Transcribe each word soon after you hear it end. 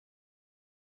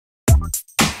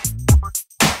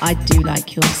I do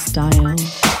like your style.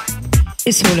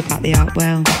 It's all about the art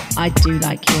well. I do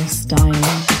like your style.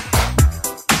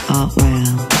 Art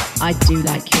well. I do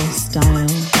like your style.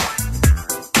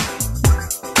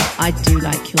 I do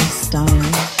like your style.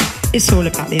 It's all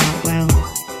about the art well.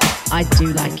 I do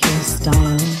like your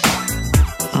style.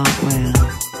 Art well.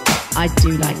 I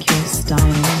do like your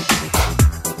style.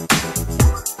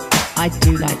 I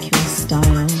do like your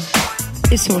style.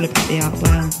 It's all about the art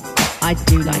well. I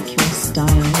do like your style.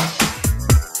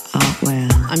 Art well.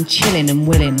 I'm chilling and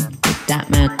willing with that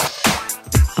man.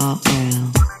 Art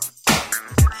well.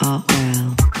 Art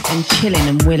well. I'm chilling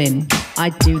and willing. I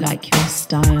do like your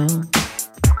style.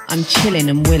 I'm chilling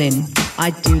and willing. I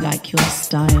do like your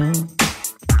style.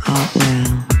 Art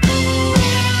well.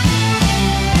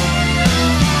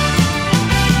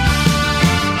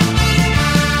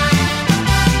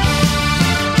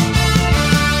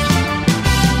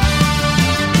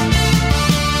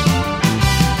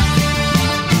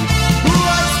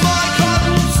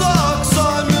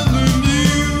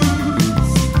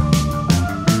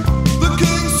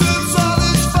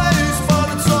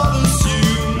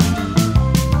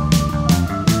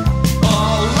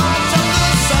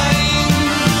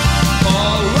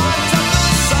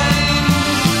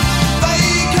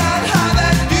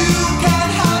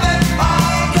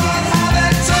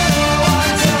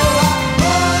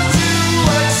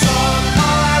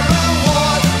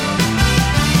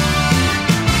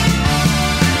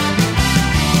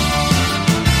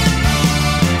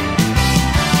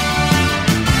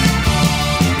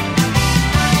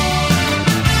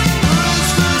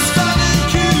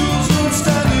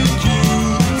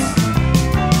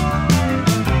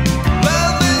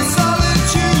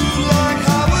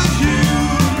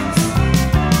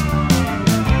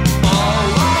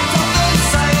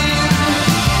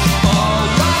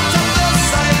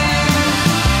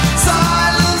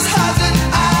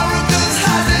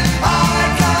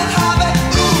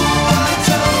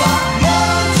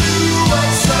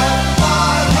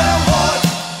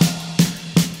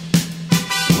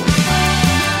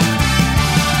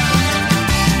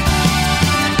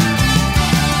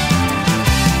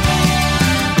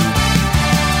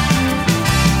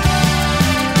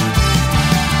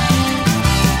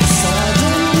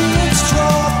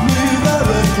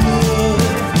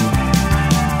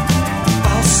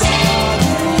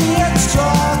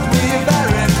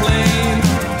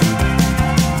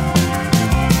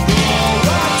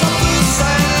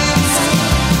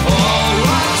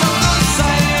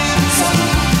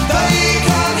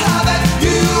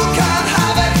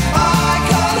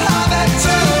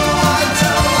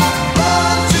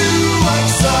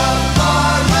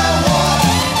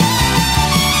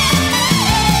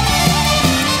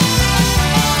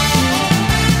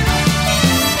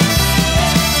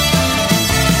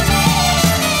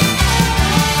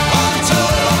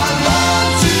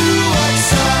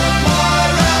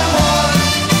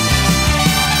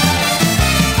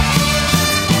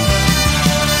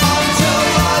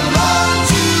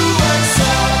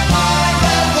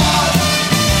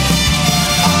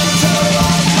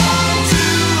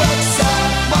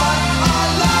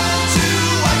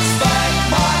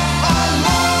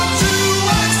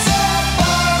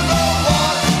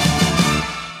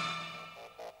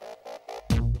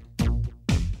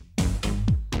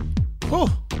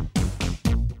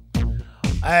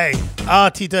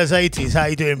 Artie does 80s. How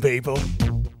you doing, people?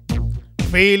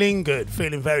 Feeling good.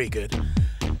 Feeling very good.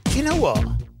 Do you know what?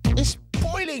 It's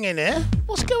boiling in here.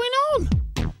 What's going on?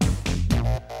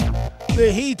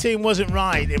 The heating wasn't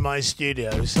right in my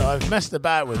studio, so I've messed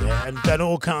about with it and done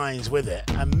all kinds with it.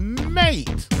 And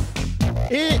mate,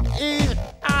 it is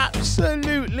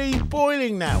absolutely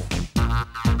boiling now.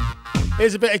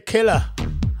 Here's a bit of Killer.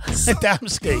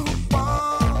 Damski.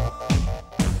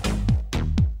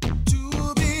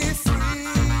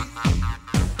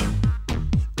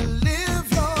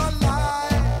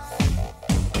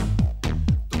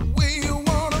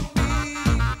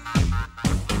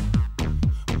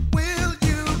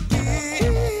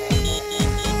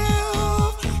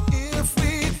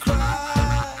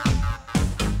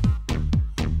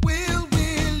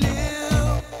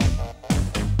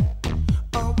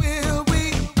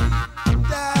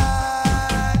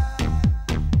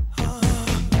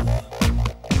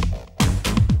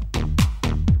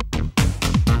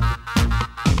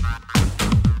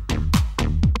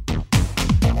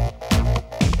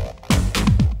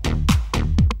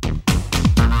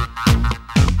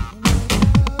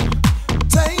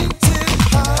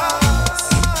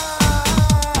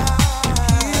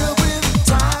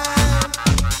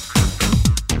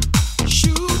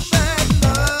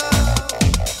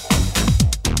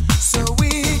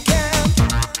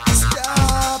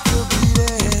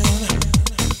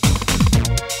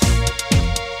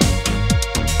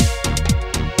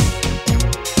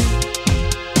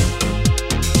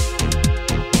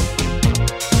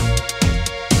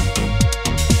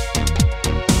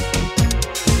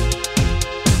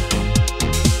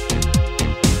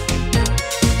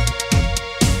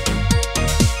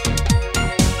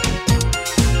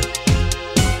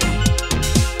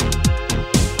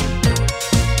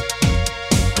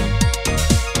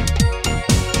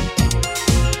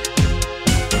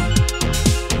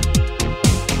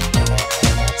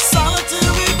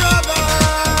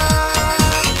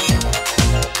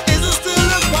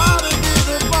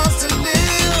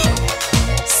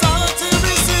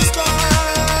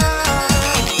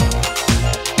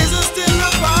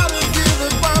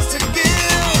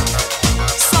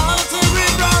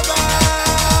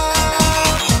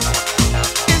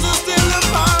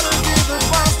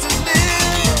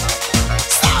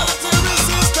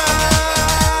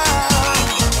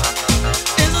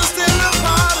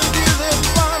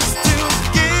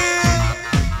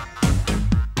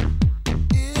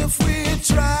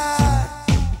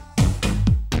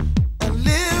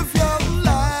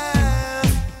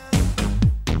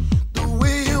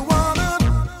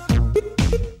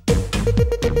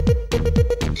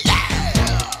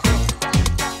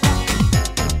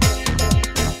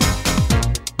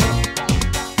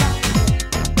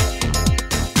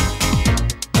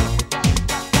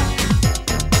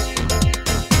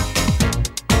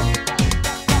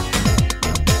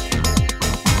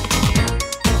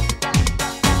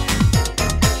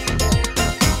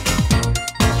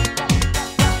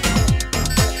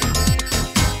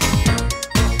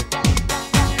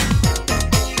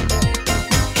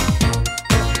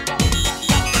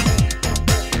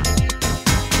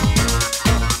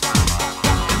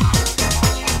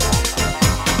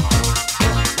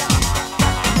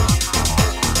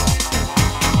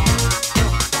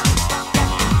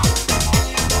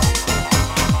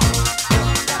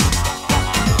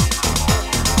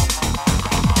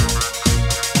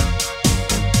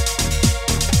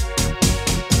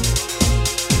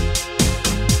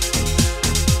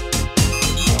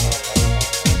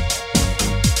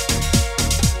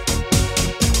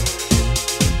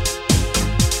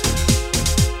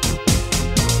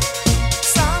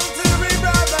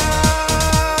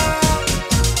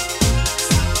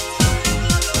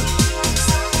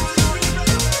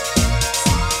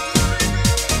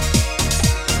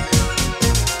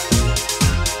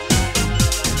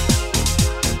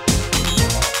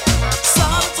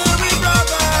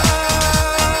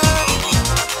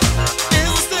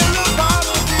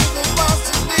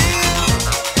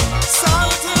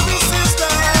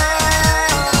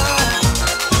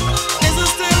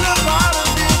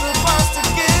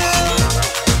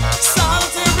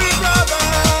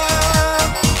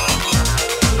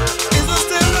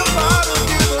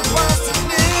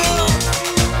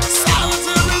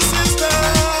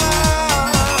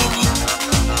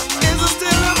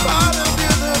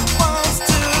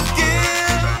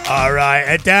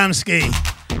 right, Adamski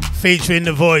featuring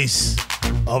the voice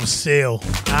of Seal.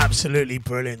 Absolutely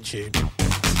brilliant tune.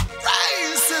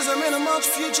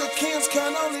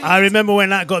 I remember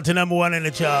when that got to number 1 in the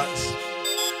charts.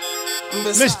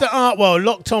 Mr. Artwell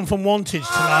locked on from Wantage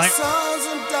tonight.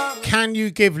 Can you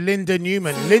give Linda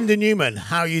Newman,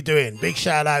 how you doing? Big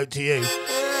shout out to you.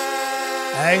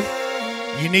 Hey,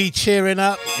 you need cheering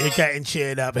up? You're getting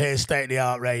cheered up here, State of the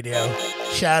Art Radio.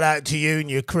 Shout out to you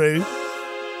and your crew.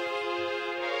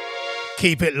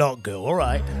 Keep it locked, girl. All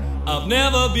right. I've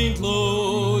never been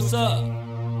closer.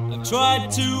 I've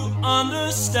tried to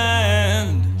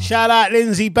understand. Shout out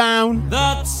Lindsay Bound.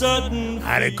 That certain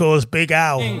and of course Big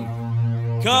Al.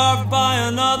 Carved by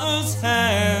another's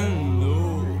hand.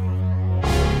 Oh,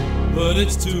 but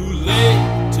it's too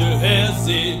late to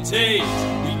hesitate.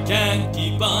 We can't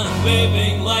keep on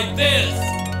living like this.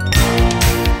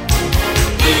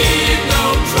 Leave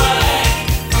no track.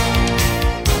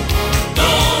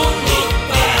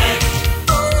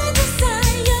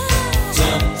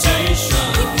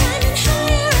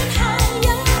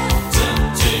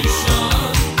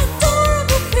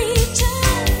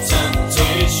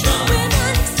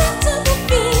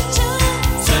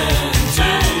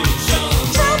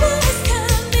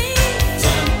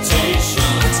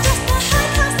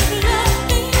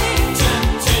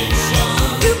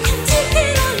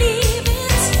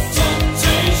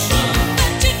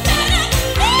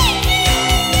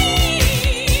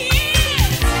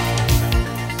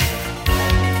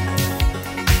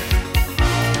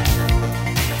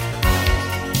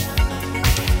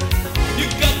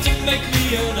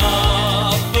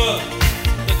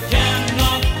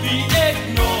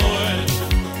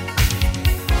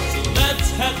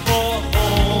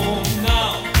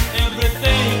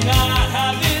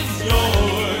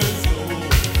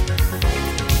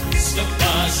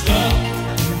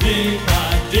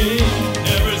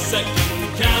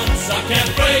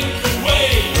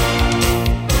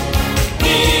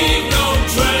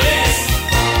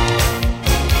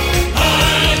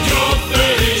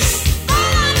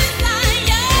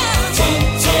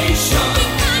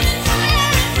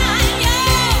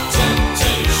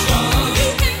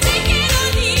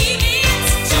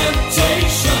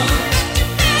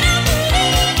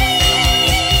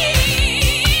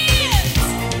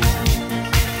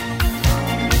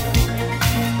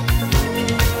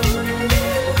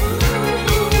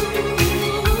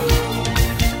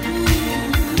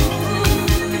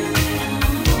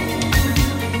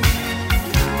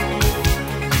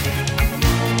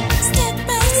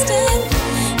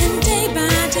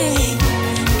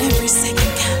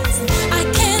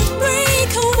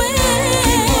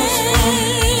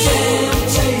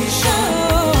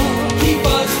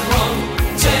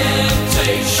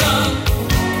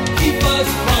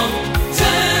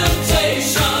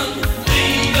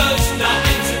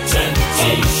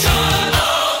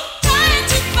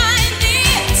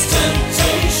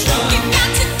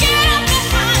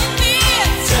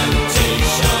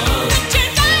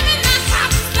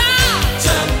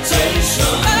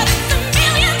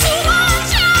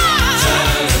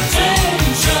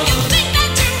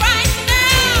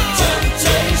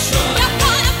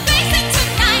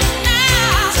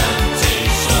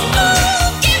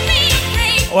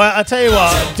 Well, I tell you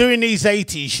what, doing these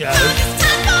 80s shows,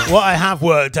 what I have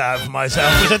worked out for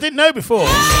myself, which I didn't know before,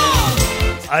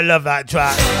 I love that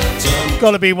track.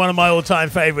 Got to be one of my all-time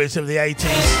favourites of the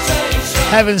 80s.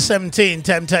 Heaven 17,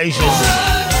 Temptations.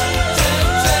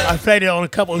 I've played it on a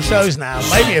couple of shows now,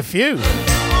 maybe a few.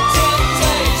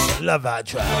 Love that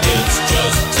track.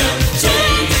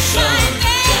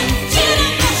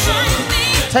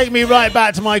 Take me right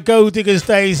back to my Gold Diggers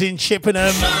days in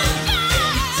Chippenham.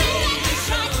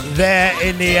 There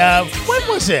in the, when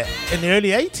was it? In the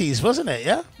early 80s, wasn't it?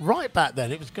 Yeah? Right back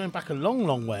then. It was going back a long,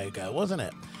 long way ago, wasn't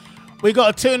it? We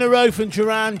got a 2 in a row from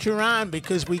Duran,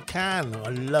 because we can. I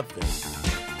love this.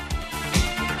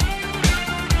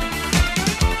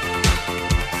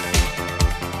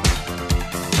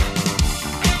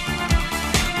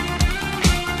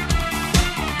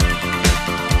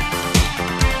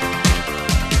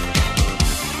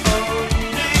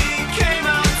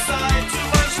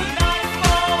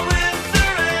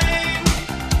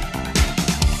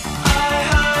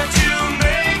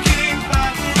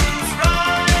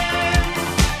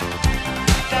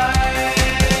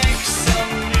 Like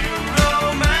some new road.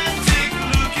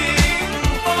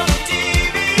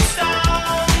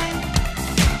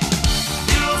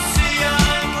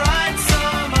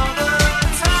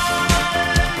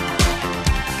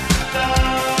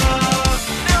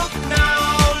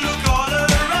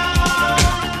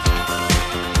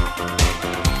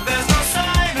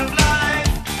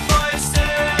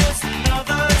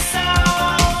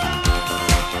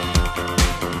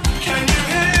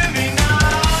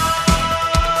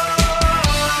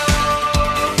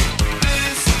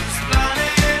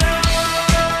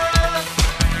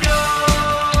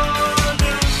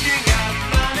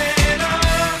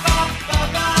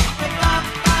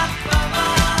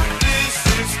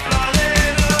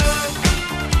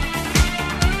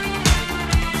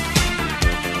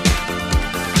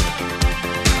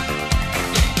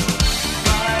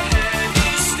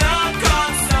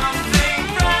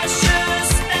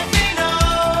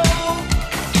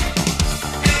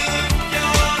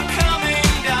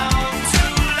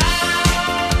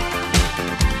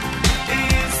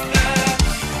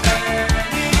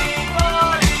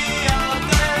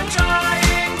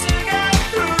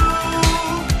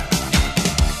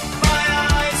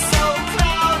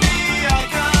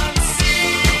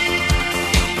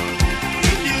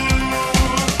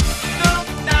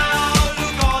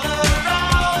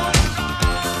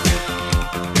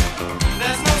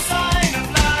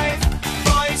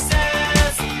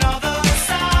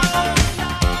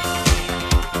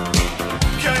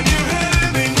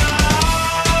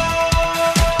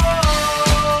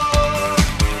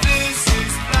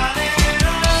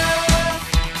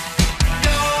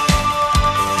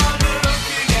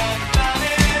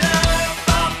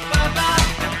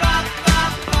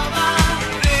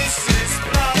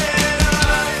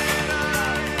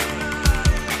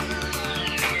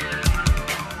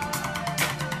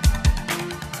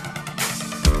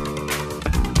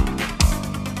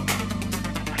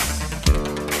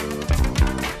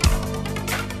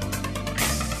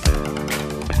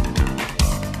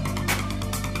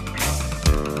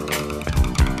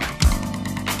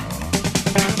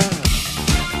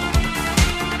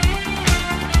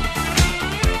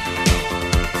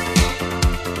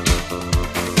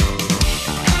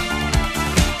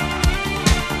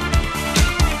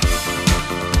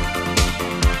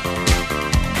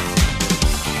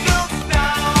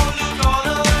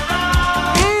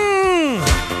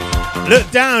 Look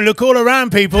down, look all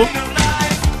around, people.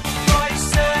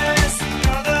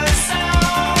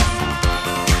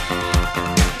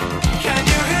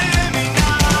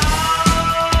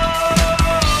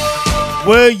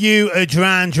 Were you a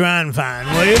Duran Duran fan,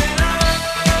 were you?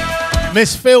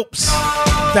 Miss Phillips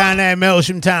down there in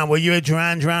Melsham Town, were you a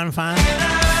Duran Duran fan?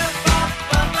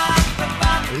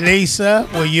 Lisa,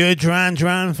 were you a Duran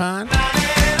Duran fan?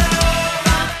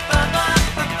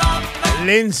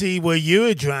 Lindsay, were you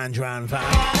a Duran Duran fan?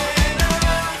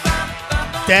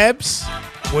 Debs,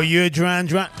 were you a Duran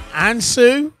Duran? And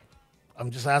Sue? I'm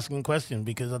just asking a question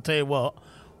because I'll tell you what,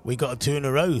 we got a 2 in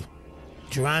a row.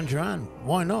 Duran Duran,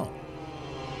 why not?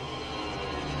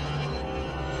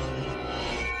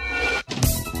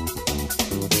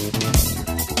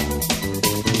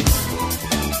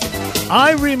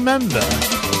 I remember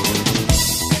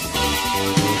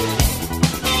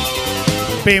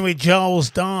being with Giles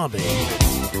Darby,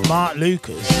 Mark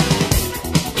Lucas,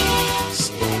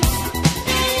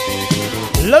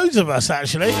 loads of us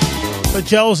actually, but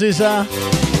Giles is a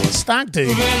stag do.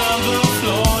 We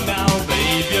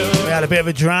had a bit of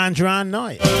a Duran Duran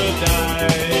night. Cherry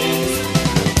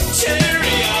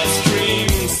ice cream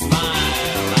smile,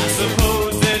 I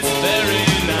suppose it's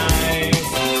very nice.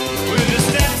 With a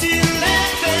step to the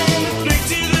left and a flick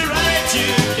to the right, you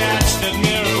catch that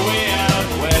mirror way out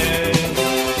west.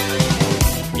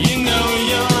 You know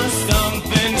you're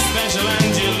something special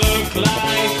and you look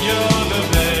like you're the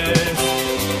best.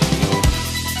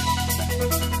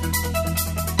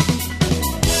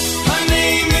 Her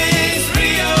name is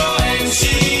Rio and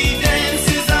she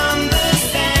dances on the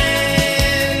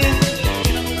sand,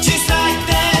 just like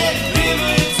that river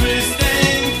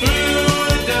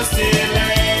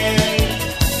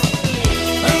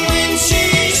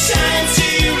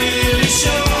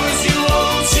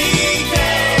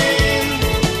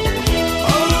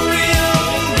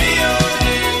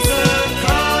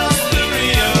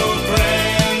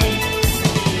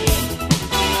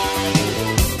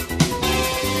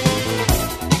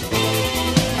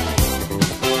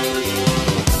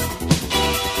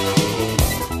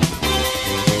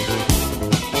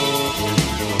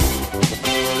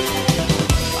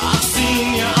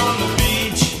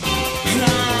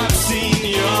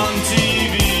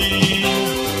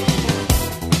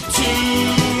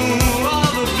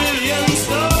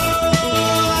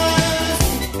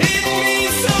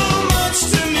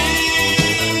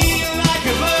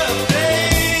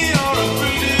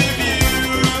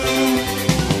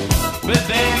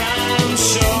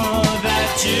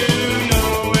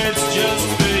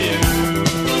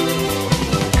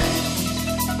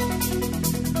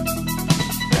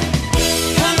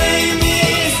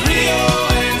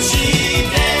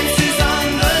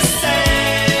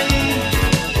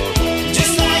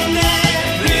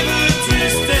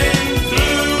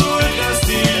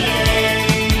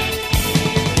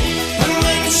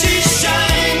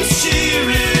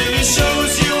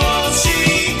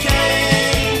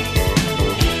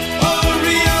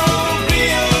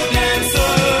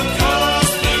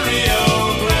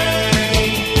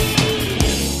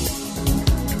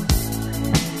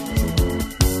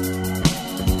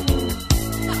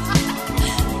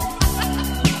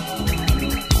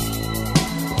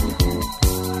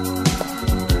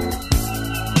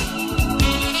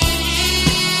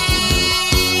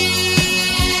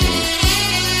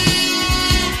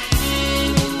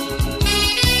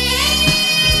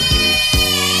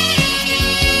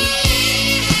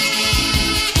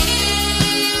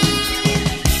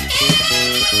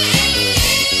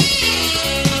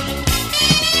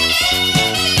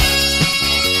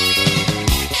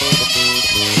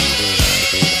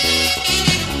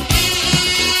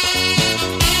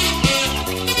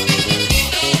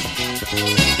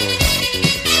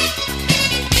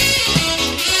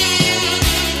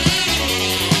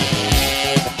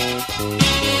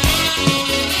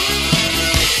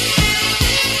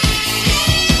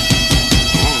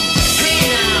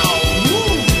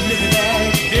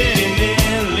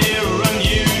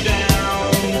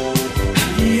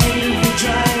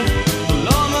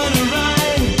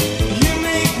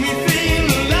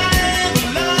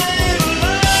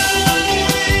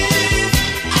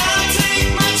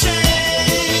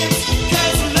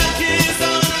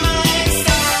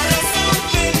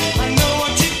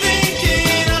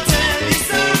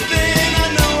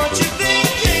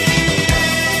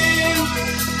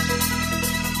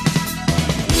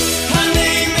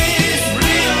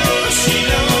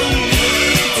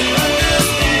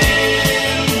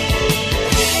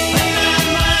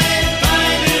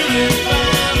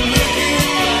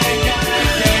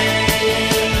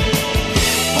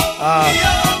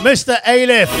Mr.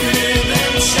 Alif,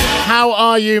 how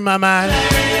are you, my man?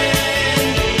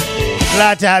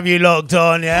 Glad to have you logged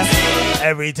on, yeah?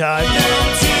 Every time.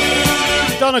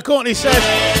 Donna Courtney says,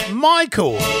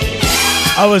 Michael,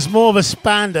 I was more of a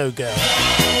Spando girl.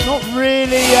 Not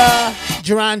really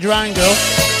Duran Duran girl.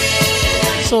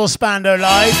 Saw Spando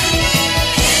live.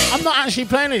 I'm not actually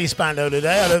playing any Spando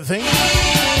today, I don't think.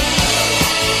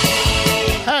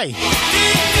 Hey.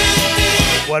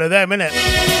 One of them, innit?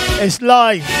 It's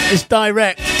live. It's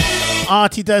direct.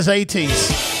 Artie does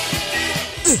 80s.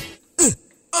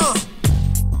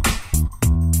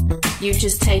 You've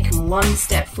just taken one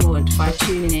step forward by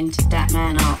tuning in to Dat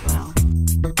Man Artwell.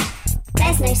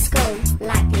 There's no school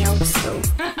like the old school.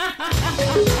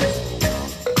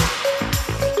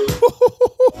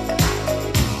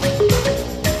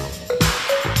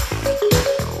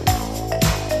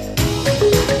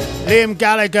 Liam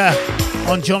Gallagher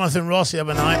on Jonathan Ross the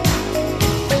other night.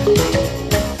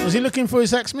 Was he looking for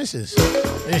his ex-missus?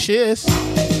 Here she is.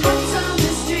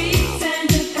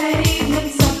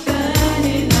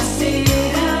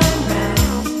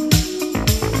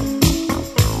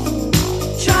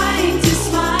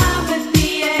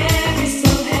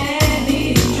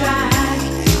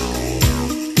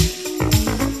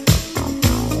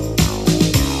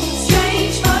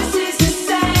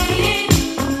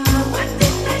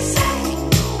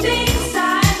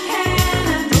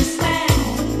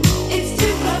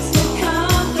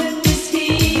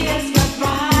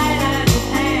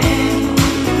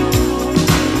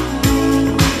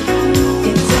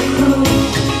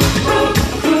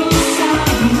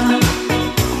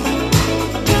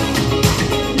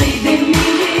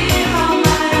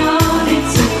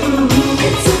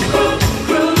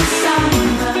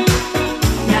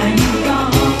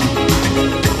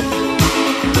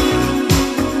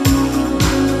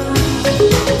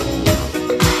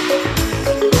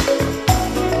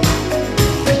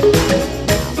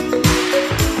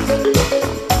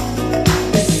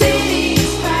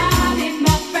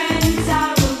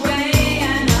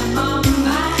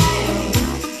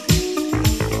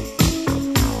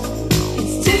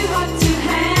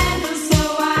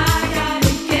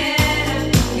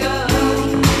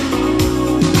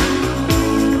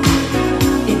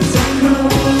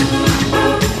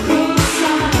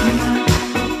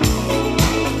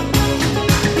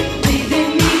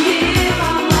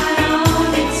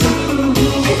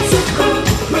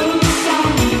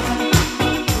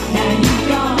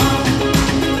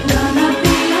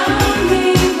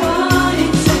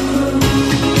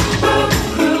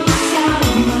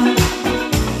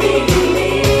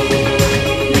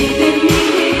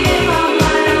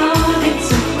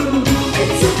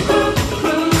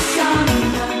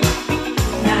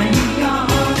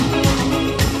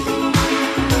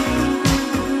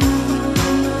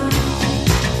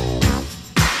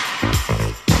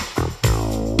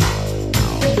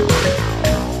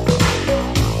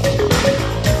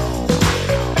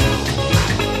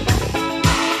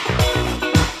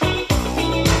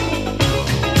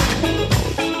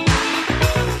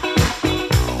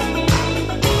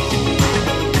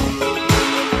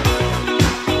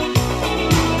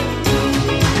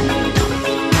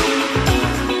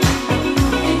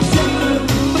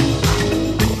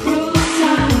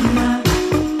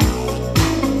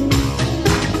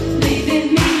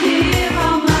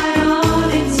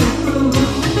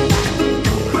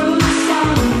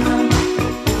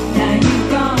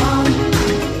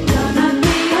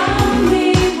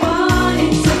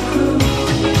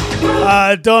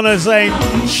 Donna saying,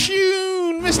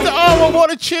 tune, Mr. Armour,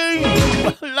 what a tune.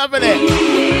 Loving it.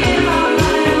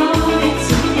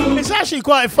 It's actually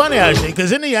quite funny, actually,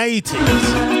 because in the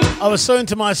 80s, I was so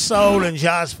into my soul and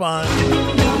jazz funk.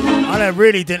 I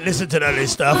really didn't listen to none of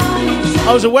this stuff.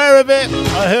 I was aware of it,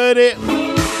 I heard it,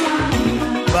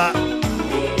 but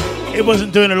it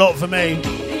wasn't doing a lot for me.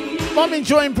 But I'm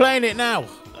enjoying playing it now,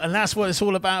 and that's what it's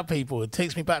all about, people. It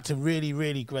takes me back to really,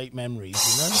 really great memories,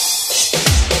 you know?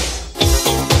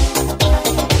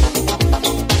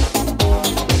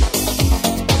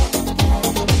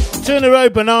 Two in a row,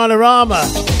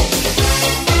 Bananarama.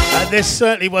 This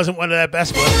certainly wasn't one of their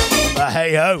best ones, but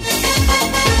hey ho.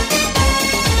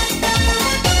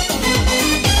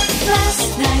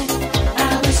 Last night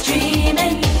I was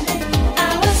dreaming,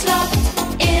 I was locked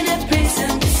in a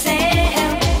prison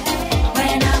cell.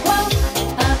 When I woke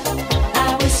up,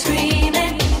 I was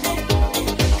screaming,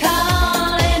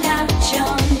 calling out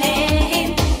your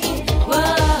name. Whoa,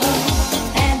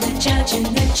 and the judge and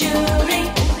the jury,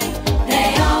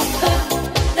 they all put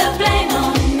the blame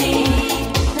on me.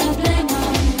 The blame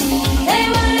on me. They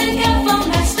wouldn't go for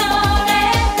my story.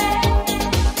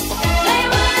 They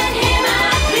wouldn't hear my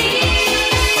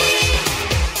plea.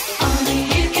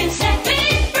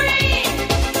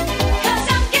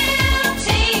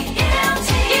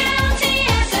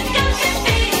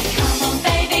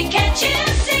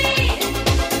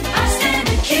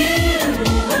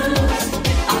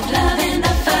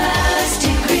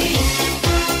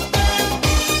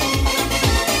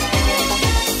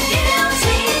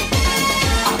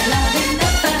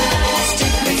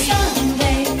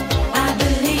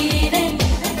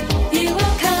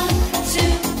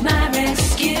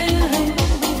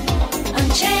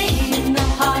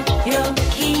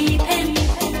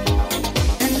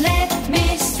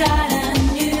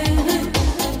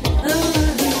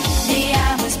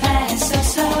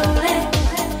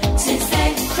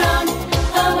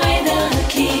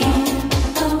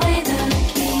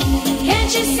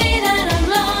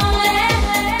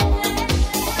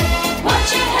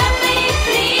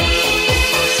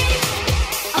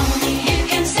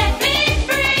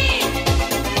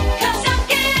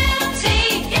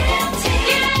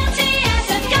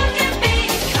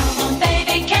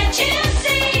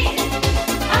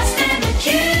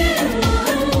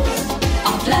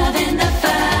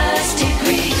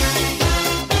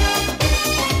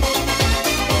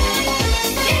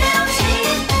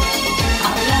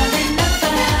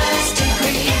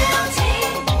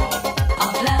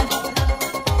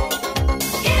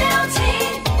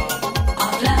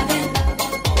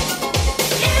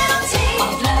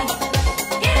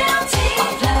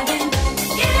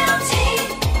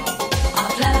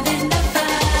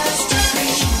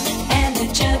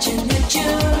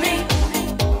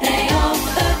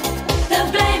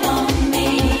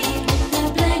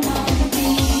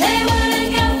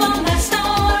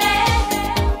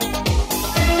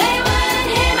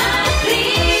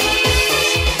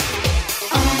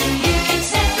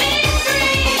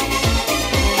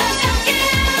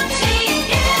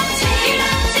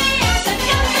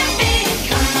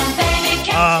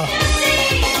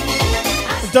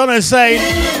 Donna saying,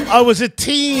 I was a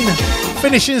teen,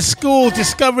 finishing school,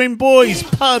 discovering boys,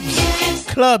 pubs,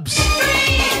 clubs.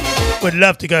 Would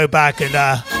love to go back and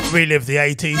relive the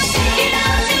 80s.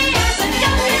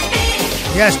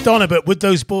 Yes, Donna, but with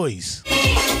those boys.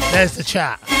 There's the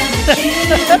chat.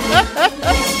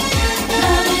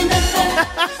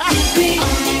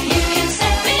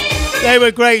 They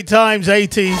were great times,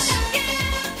 80s.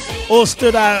 All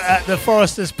stood out at the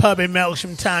Foresters pub in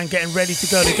Melksham Town getting ready to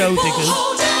go to Gold Diggers.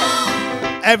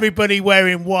 Everybody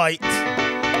wearing white.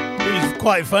 It was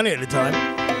quite funny at the time.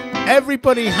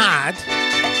 Everybody had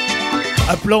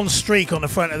a blonde streak on the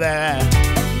front of their hair.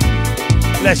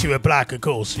 Unless you were black, of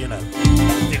course, you know.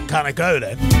 Didn't kind of go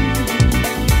then.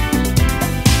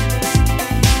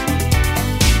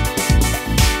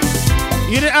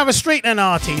 You didn't have a streak then,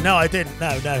 Artie? No, I didn't. No.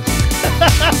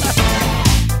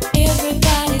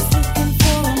 Everybody's looking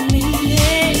for a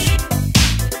meaning.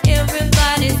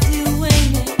 Everybody's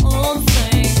doing their own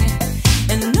thing.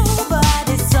 And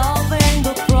nobody's solving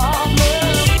the problem.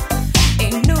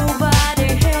 Ain't nobody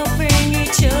helping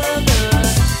each other.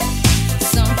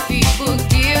 Some people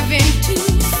give in to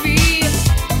fear.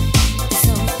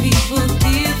 Some people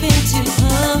give in to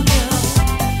hunger.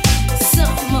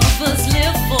 Some of us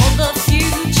live for the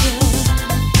future.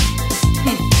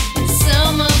 And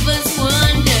some of us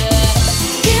wonder.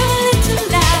 Give a little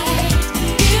light,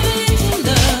 give a little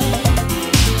love.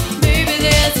 Maybe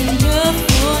there's enough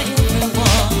for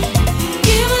everyone.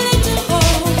 Give a little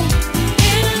hope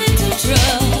and a little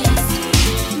trust.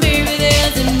 Maybe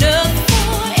there's enough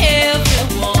for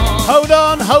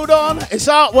everyone. Hold on. It's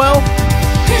Artwell.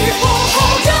 People,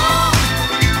 hold on.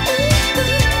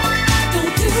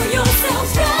 Don't do yourself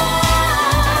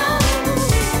wrong.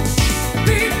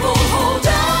 People, hold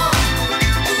on.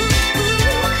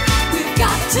 We've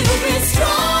got to be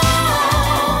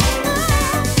strong.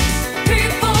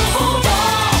 People, hold on.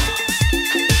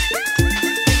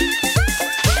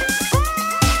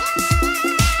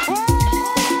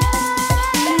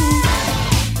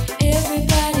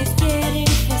 Everybody's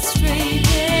getting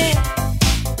frustrated.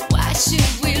 Why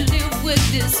should we live with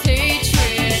this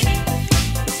hatred?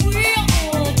 We're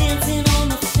all dancing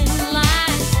on a thin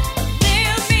line.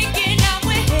 They're making out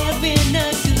we're having a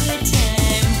good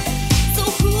time. So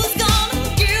who's gonna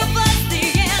give us the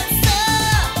answer?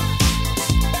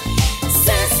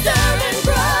 Sister and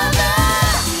brother,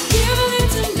 give a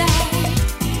little light,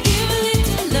 give a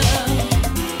little love.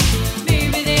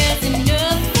 Maybe there's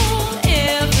enough for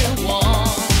everyone.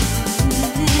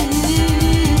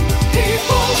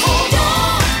 People, hold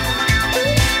on.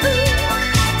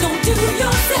 Don't do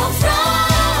yourself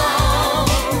wrong.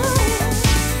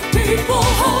 People,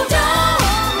 hold on.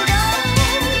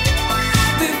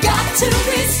 We've got to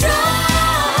be strong.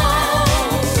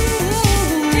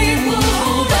 People,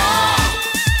 hold on.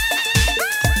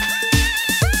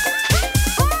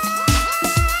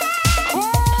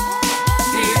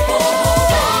 People,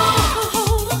 hold on.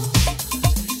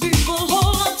 People,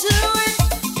 hold on to it.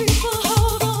 People,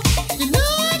 hold on. You know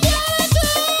I gotta do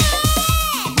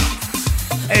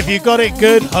it. If you got it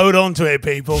good, hold on to it,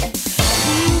 people. Give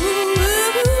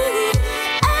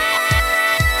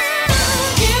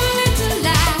a little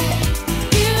light,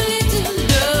 give a little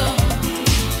love.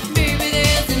 Maybe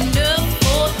there's enough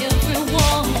for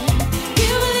everyone.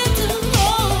 Give a little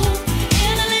hope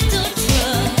and a little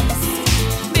trust.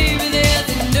 Maybe there's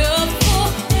enough for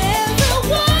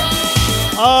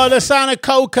everyone. Oh, the sound of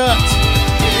Coca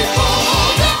People,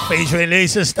 hold on. featuring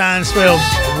Lisa Stansfield.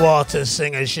 What a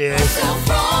singer she is.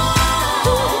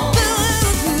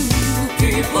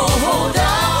 People, hold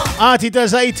on. Artie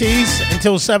does 80s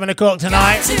until 7 o'clock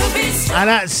tonight. To be strong. And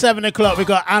at 7 o'clock, we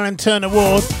got Alan Turner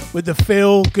Ward with the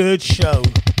Feel Good Show.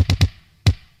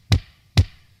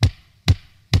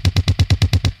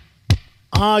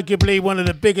 Arguably one of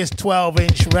the biggest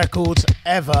 12-inch records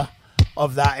ever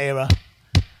of that era.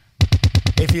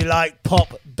 If you like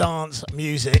pop dance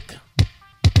music.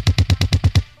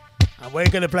 And we're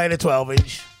going to play the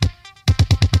 12-inch.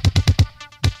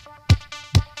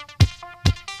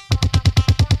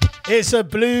 It's a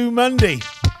Blue Monday.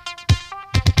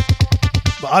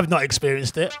 But I've not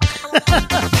experienced it.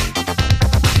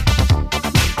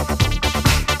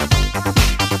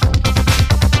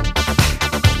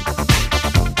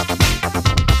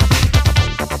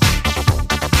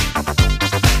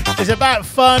 It's about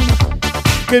fun,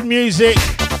 good music,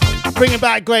 bringing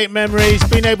back great memories,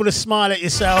 being able to smile at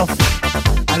yourself,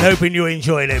 and hoping you're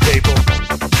enjoying it, people.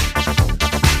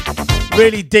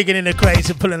 Really digging in the crates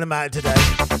and pulling them out today.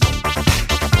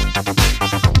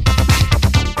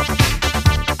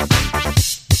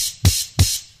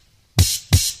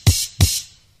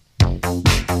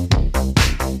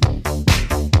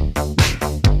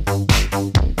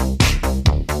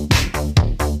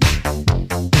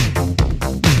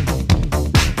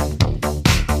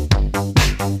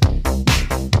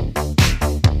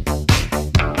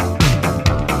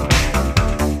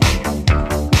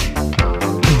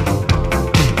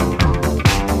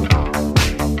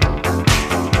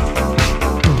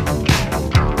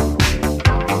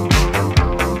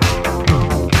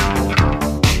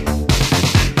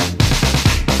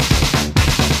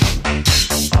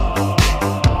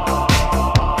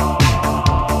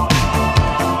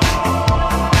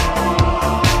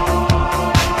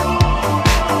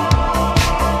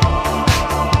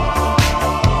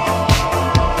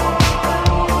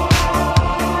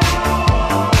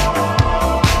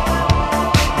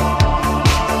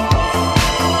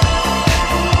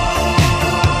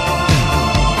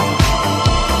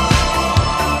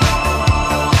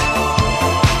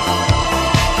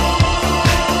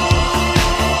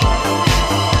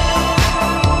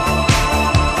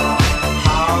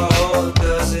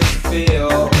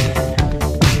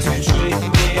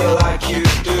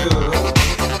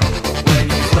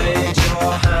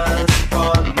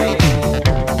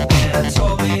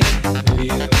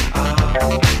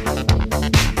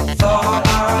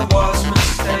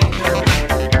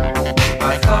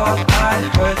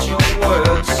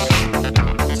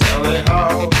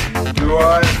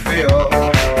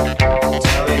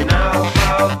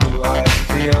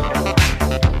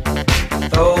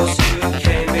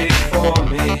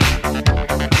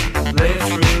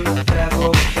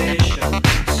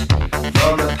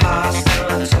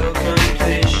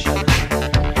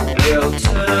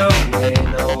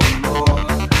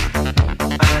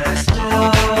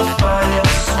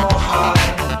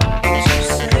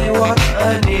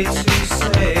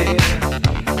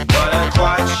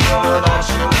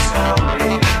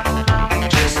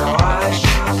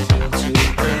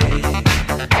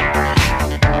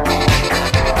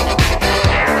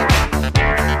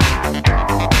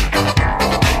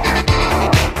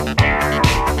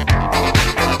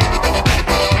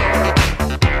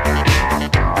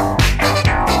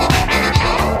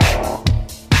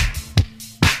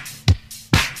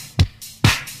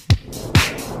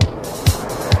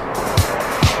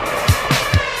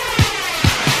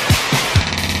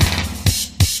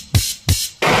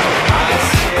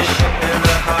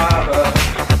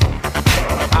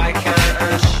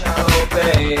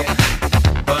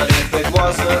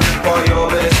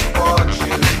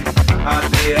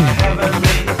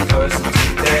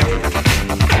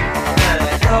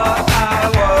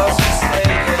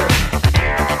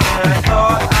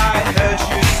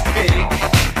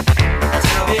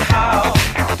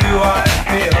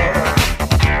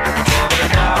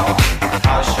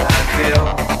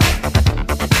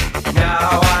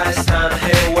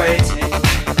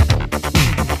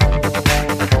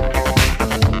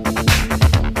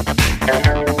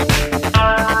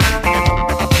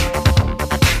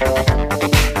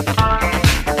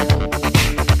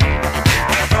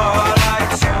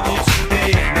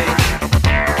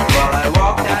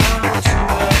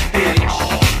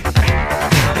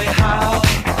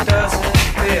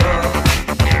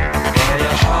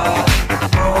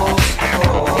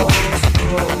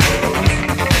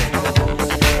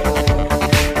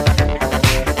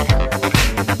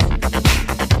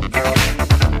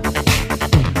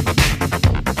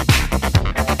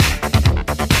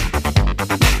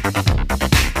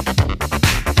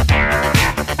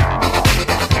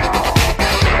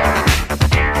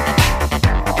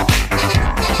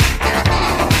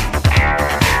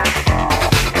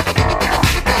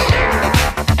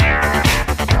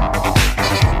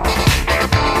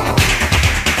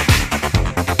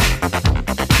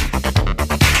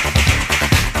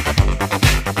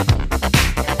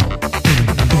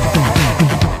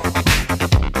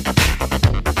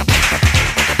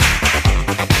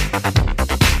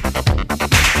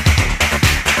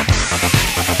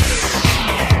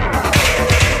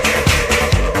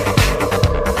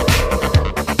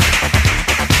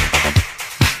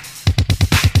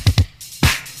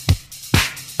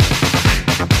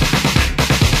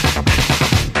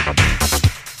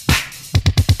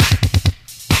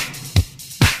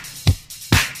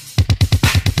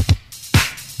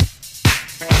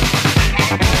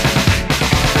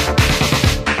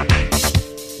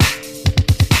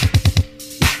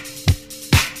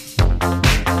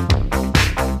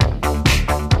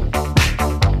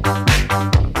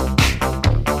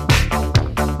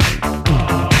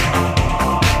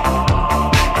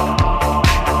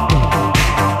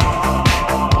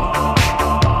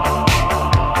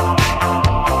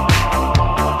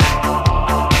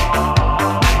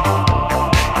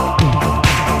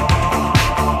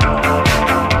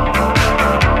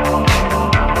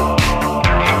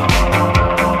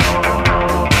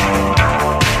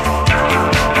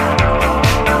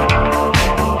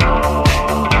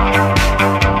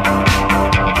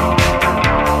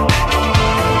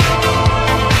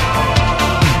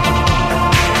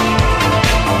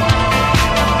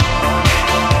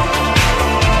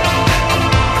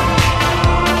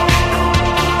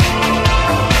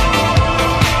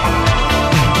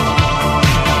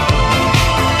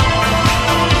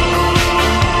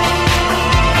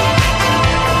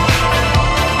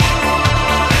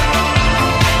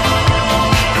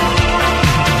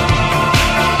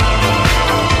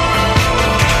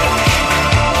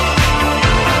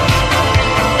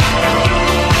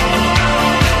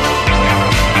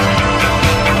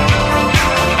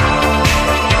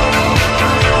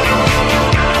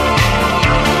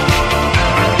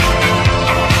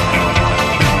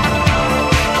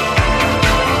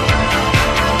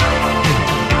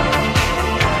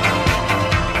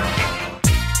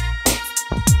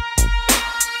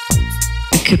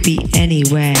 could be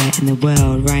anywhere in the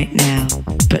world right now,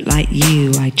 but like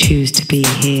you, I choose to be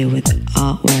here with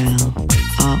Artwell,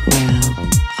 Artwell,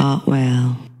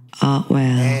 Artwell, Artwell.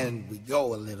 And we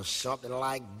go a little something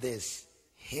like this.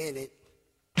 Hit it.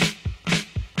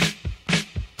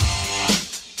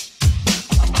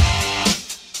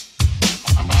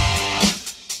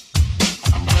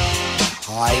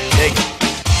 Alright, dig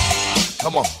it.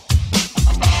 Come on.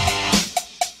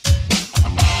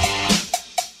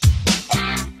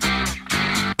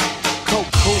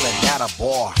 Coolin' at a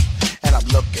bar, and I'm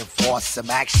looking for some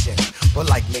action. But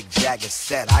like Mick Jagger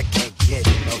said, I can't get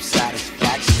no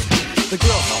satisfaction. The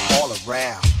girls are all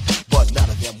around, but none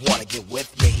of them wanna get with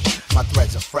me. My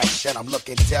threads are fresh and I'm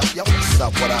looking deaf. Yo, what's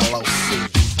up with LOC?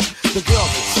 The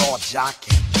girls is all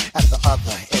jocking at the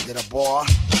other end of the bar,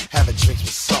 having drinks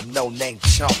with some no-name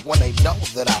chump when they know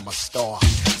that I'm a star.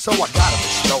 So I got him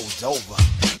strolled over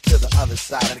to the other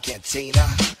side of the cantina.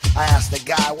 I asked the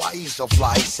guy why he so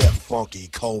fly. He said, Funky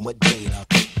Cole Medina.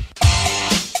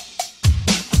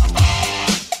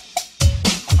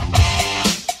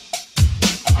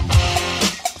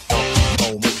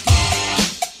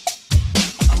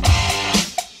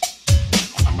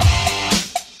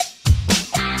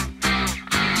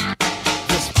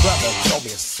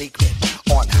 Secret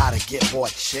on how to get more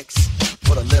chicks.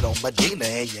 Put a little Medina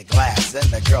in your glass and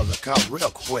the girls will come real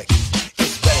quick.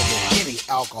 It's better than any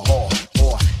alcohol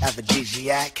or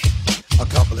aphrodisiac. A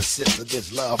couple of sips of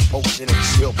this love potion and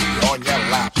she'll be on your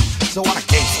lap. So I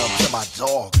gave some to my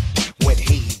dog when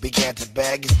he began to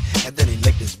beg. And then he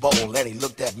licked his bowl and he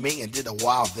looked at me and did a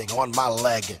wild thing on my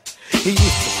leg. He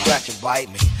used to scratch and bite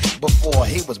me before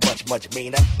he was much, much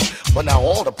meaner. But now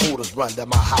all the poodles run to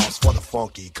my house for the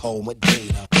Funky Cole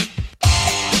Medina.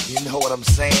 You know what I'm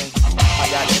saying? I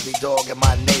got every dog in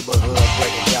my neighborhood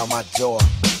breaking down my door.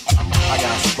 I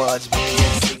got Spuds,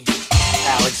 McKenzie,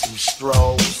 Alex, and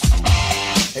Strohs.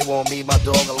 They won't leave my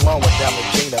dog alone with that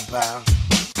Medina pal.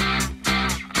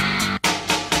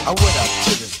 I went up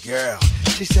to this girl.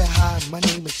 She said, hi, my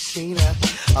name is Sheena.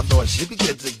 I thought she'd be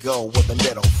good to go with a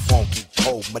little Funky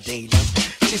Cole Medina.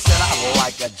 She said, I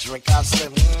like a drink. I said,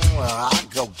 well, I'll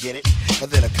go get it. And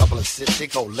then a couple of sips, she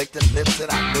go lick the lips, and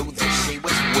I knew that she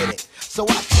was with it. So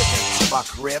I took her to my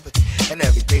crib, and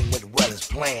everything went well as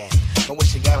planned. And when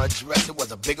she got her dress, it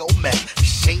was a big old mess.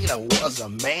 Sheena was a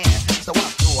man, so I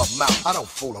threw her mouth. I don't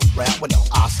fool around with no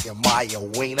Oscar Mayer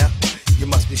wiener. You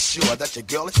must be sure that your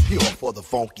girl is pure for the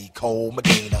Funky Cole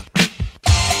Medina.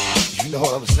 You know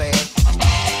what I'm saying?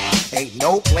 Ain't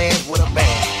no plans with a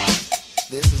man.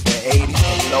 This is the 80s,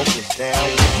 and Locust down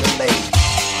with the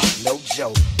ladies. No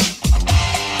joke.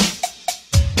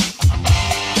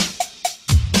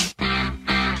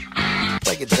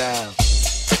 Break it down.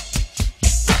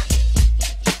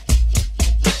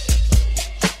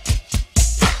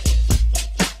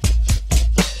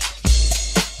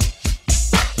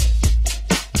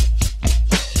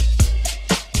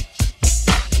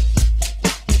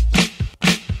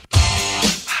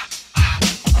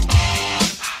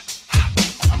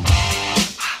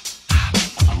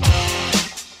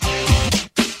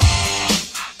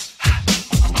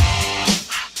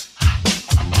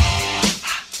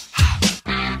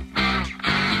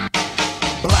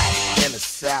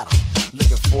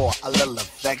 A little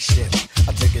affection.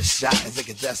 I took a shot as a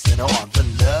contestant on the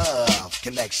Love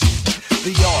Connection.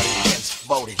 The audience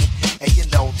voted, and you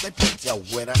know they picked a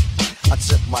winner. I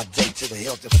took my date to the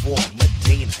Hilton for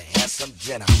Medina, had some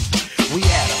dinner. We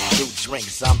had a few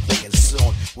drinks, I'm thinking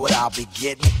soon what I'll be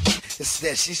getting.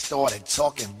 Instead, she started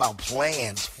talking about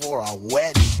plans for our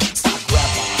wedding. So I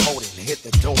grabbed my coat and hit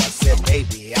the door. I said,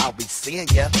 baby, I'll be seeing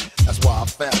ya. That's why I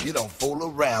found you don't fool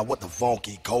around with the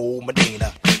Funky Cole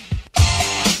Medina.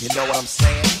 You know what I'm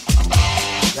saying?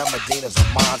 That Medina's a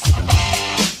monster.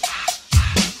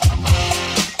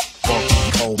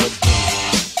 Funky Cole Medina.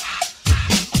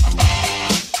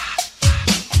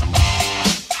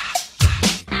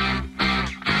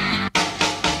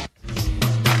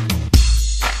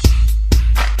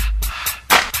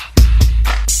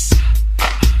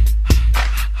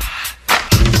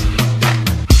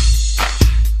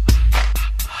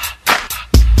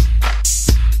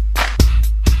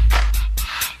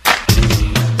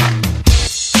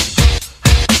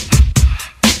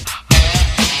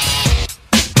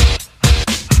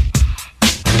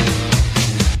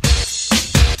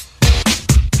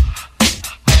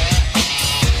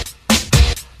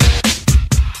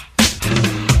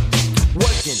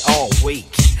 all week,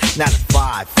 9 to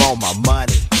 5 for my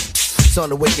money. So when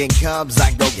the weekend comes,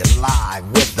 I go get live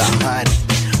with the honey.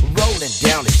 Rolling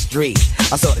down the street,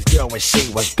 I saw this girl when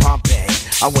she was pumping.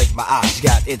 I winked my eyes,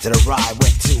 got into the ride,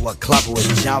 went to a club, was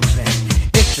jumping.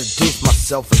 If introduced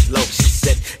myself as Loke. She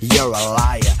said, you're a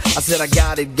liar. I said, I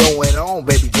got it going on,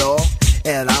 baby doll,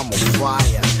 and I'm on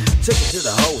fire. Took her to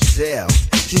the hotel.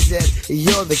 She said,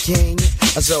 you're the king,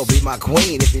 so be my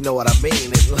queen if you know what I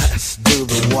mean. And let's do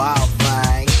the wild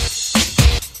thing.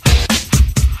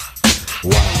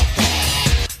 Wild thing.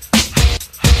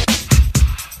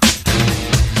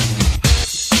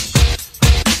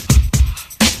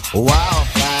 Wild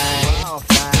thing. Wild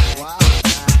thing. Wild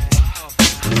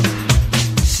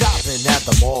thing. Shopping at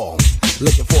the mall,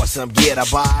 looking for some gear to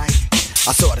buy.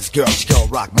 I saw this girl, she gon'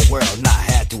 rock my world, and I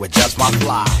had to adjust my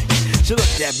fly. She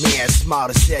looked at me and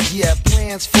smiled and said, you have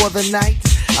plans for the night?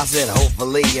 I said,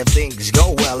 hopefully if things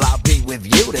go well, I'll be with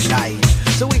you tonight.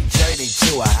 So we journeyed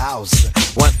to a house,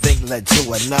 one thing led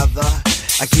to another.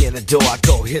 I get in the door, I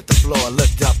go hit the floor,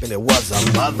 looked up and it was a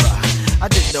mother. I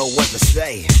didn't know what to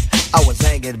say, I was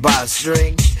hanging by a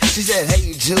string. She said, hey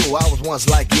you too, I was once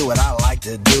like you and I like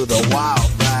to do the wild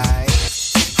thing.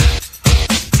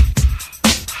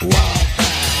 Wild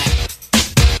thing.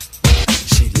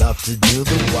 She loved to do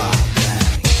the wild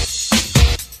thing.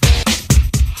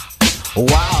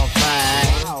 Wild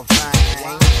thing. Wild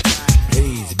thing.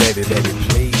 Please, baby, baby,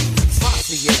 please.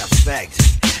 Posse in effect.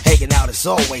 Hanging out is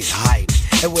always hype.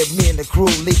 And with me and the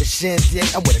crew leave a shindig,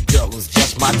 I'm with a girl who's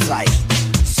just my type.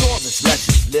 Saw this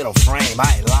luscious little frame,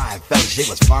 I ain't lying, fella, she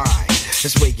was fine.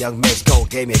 This sweet young Miss Gold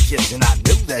gave me a kiss and I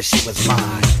knew that she was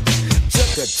mine.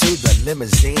 Took her to the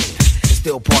limousine, it's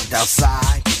still parked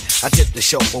outside. I tipped the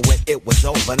chauffeur when it was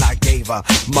over and I gave her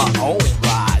my own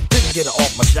ride. Didn't get her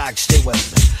off my jock, she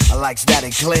was like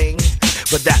static cling.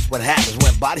 But that's what happens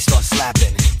when bodies start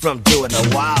slapping from doing the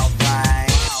wild thing.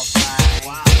 Wild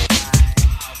thing.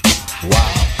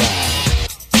 Wild thing.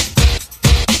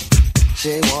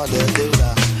 She wanted to do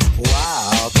the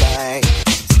wild thing.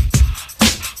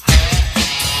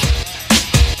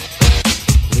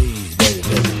 Please, baby,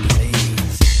 baby, please.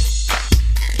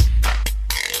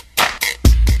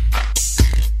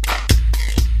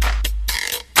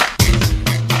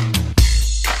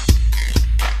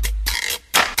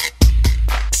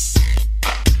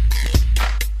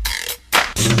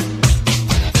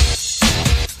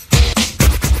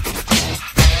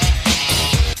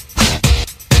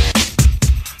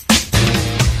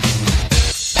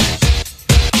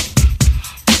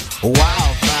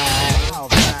 Wild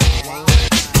thing.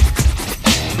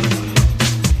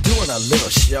 Doing a little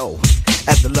show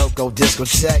at the local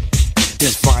discotheque.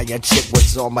 This fire chick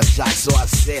was on my jock, so I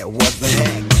said, what the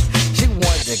heck? She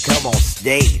wanted to come on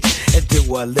stage and do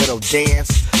a little dance.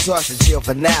 So I said, chill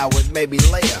for now and maybe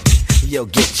later you'll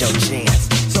get your chance.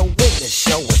 So when the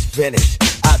show was finished,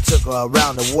 I took her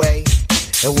around the way.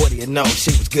 And what do you know, she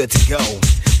was good to go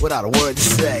without a word to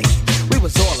say. We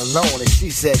was all alone and she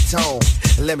said, Tone,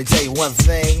 let me tell you one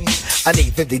thing. I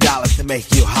need $50 to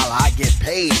make you holler. I get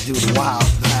paid to do the wild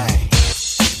thing.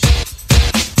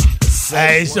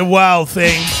 Hey, it's the wild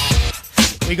thing.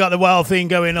 We got the wild thing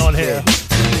going on here.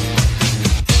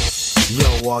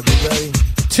 Yo, Wog, you ready?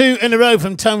 2 in a row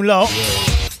from Tone Lock.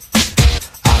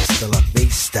 Hasta la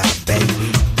vista,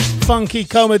 baby. Funky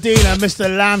Comedina, Mr.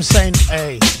 Lamb saying,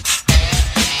 hey.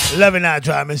 Loving that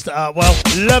track, Mr. Artwell.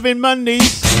 Loving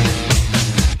Mondays.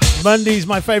 Mondays,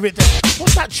 my favourite day.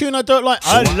 What's that tune I don't like?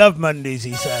 I love Mondays,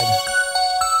 he said.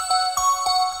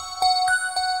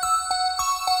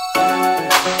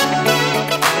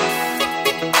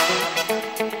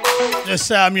 Just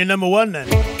say I'm your number one then.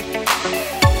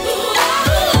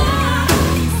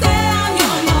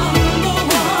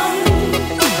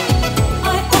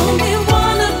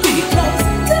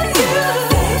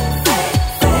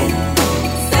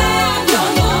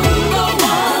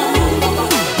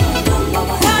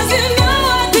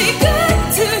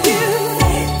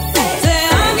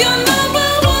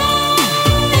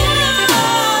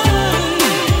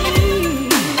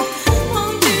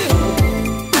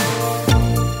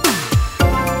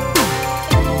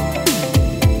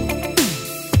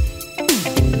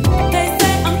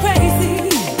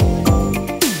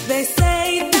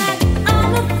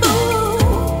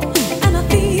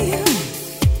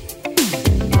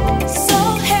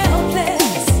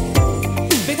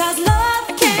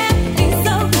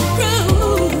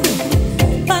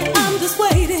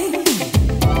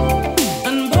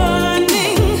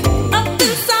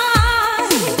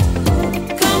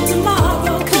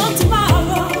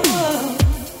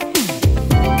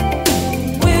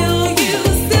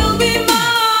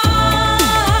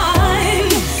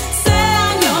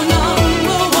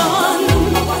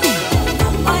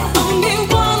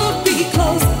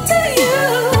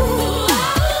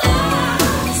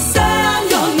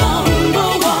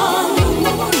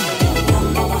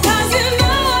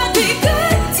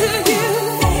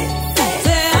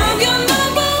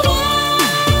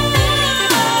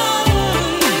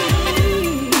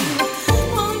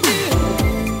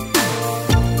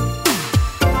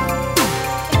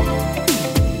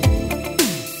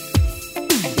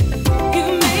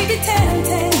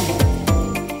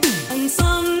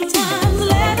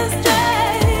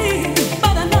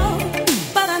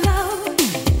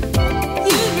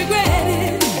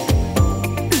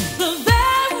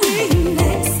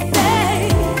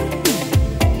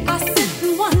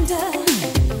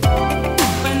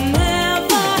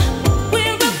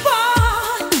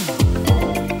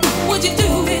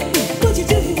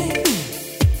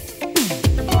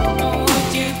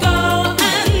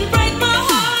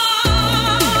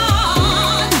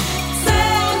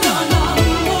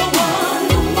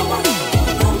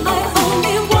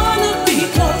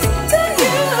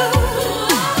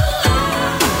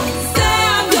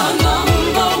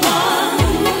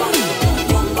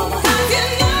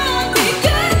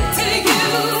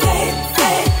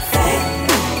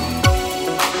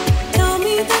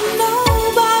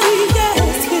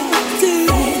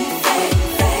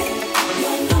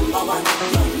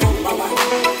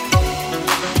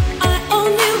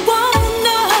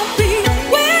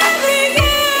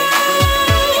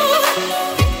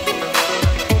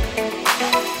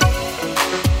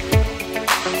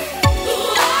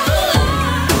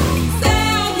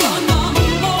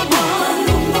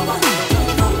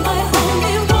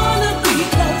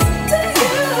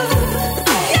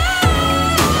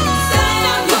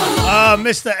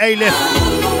 Mr.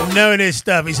 A-Lift knowing his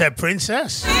stuff. He said,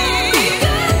 Princess.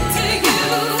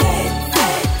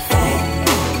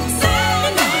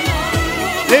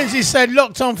 Lindsay said,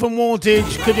 locked on from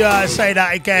Wantage. Could you say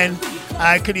that again?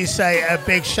 Could you say a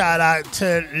big shout out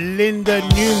to Linda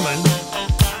Newman?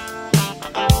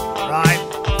 Right.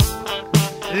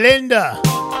 Linda,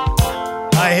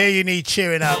 I hear you need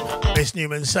cheering up, Miss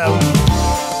Newman. So,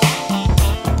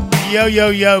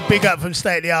 yo, big up from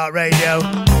State of the Art Radio.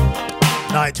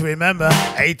 Night to remember,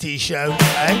 80s show,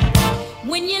 eh?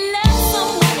 When you love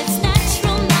someone, it's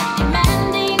natural, not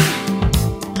demanding.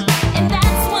 And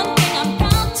that's one thing I'm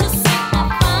proud to say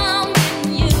I found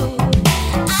in you.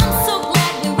 I'm so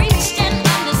glad we reached an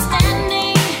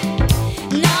understanding.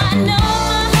 Now I know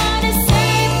my heart is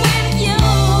safe with you.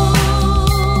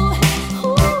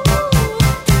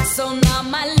 Ooh. So now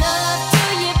my love to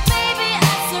you, baby,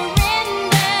 I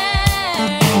surrender.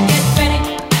 Get ready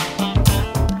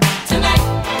tonight.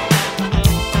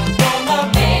 Gonna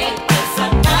make this a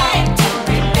night to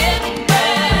remember.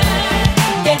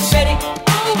 Get ready,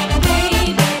 oh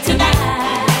baby, tonight.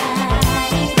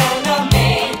 Gonna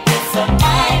make this a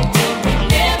night to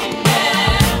remember.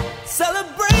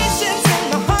 Celebrations in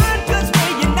the heart 'cause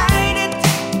we're united.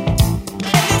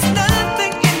 And there's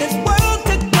nothing in this world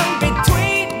to come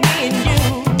between me and you.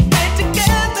 We're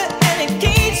together and it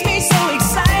keeps me so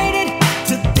excited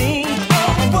to think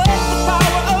of what the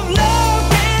power of love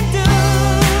can do.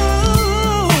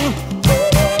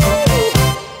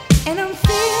 And I'm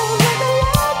filled with a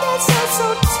love that's so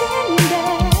tender.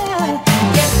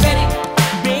 Get ready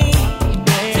Baby,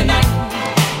 tonight.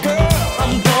 girl,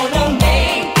 I'm gonna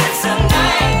Make this a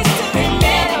night to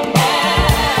remember.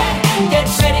 Get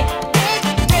ready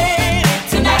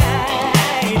tonight.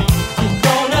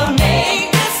 Gonna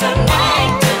make this a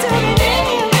night to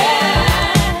remember.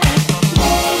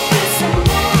 Make this a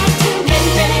night to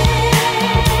remember.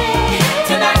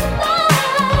 Tonight.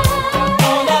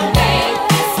 Gonna make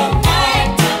this a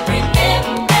night to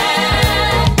remember.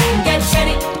 Get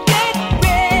ready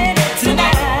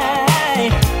tonight.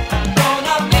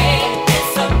 Gonna make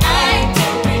this a night to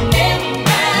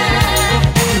remember.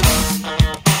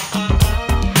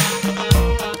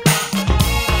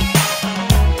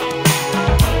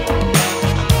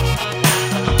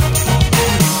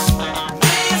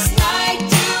 This night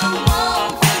you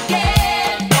won't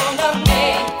forget. Gonna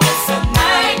make this a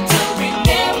night to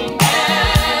remember.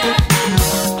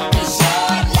 'Cause your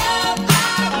love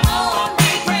I won't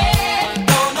regret.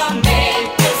 Gonna make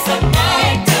this a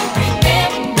night to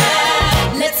remember.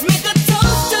 Let's make a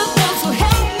toast to those who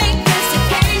helped make this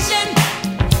occasion.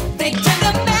 They turn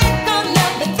their back on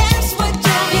love, but that's what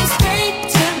drove you straight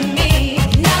to me.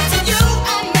 Now to you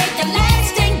I make a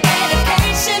lasting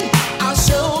dedication. I'll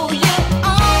show you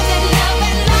all that love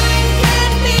and life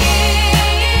can be.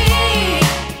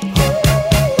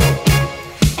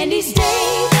 And these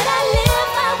days that I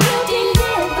live, I will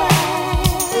deliver.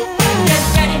 Get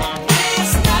ready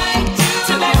this night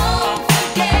to won't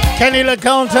forget. Kenny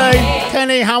LeConte.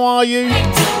 Kenny, how are you? To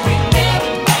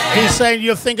remember He's saying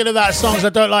you're thinking of that songs I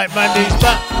don't like Mondays,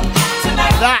 but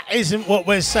tonight. that isn't what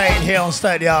we're saying here on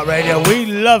State of the Art Radio. We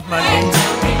love Mondays.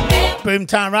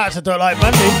 Boomtown Rats, I don't like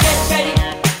Mondays. Get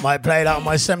ready, Might play it out on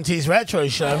my 70s retro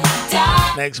show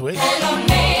die. next week. Gonna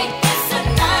make this a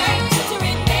night to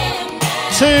remember.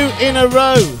 2 in a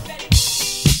row.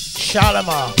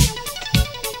 Shalimar.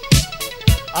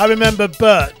 I remember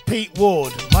Bert, Pete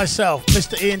Ward, myself,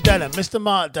 Mr. Ian Denham, Mr.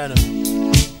 Mark Denham.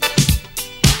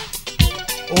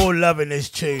 All loving this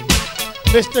tune.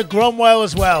 Mr. Cromwell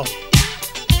as well.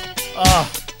 Oh,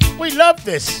 we love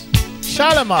this.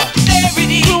 Shalimar. there it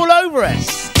is. We're all over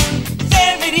it.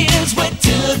 There it is, what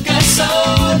took us so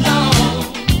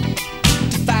long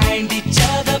to find each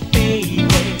other, baby.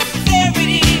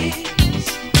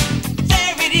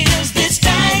 There it is, this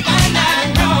time I'm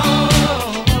not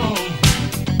wrong.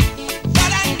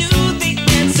 But I knew the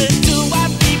answer to why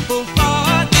people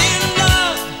fall in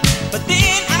love. But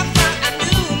then I found I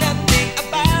knew nothing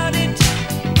about it.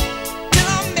 Till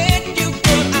I met you,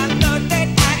 girl, I thought that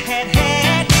I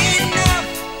had enough.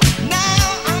 Now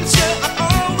I'm sure I've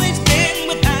always been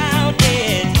without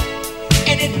it.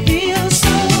 And it feels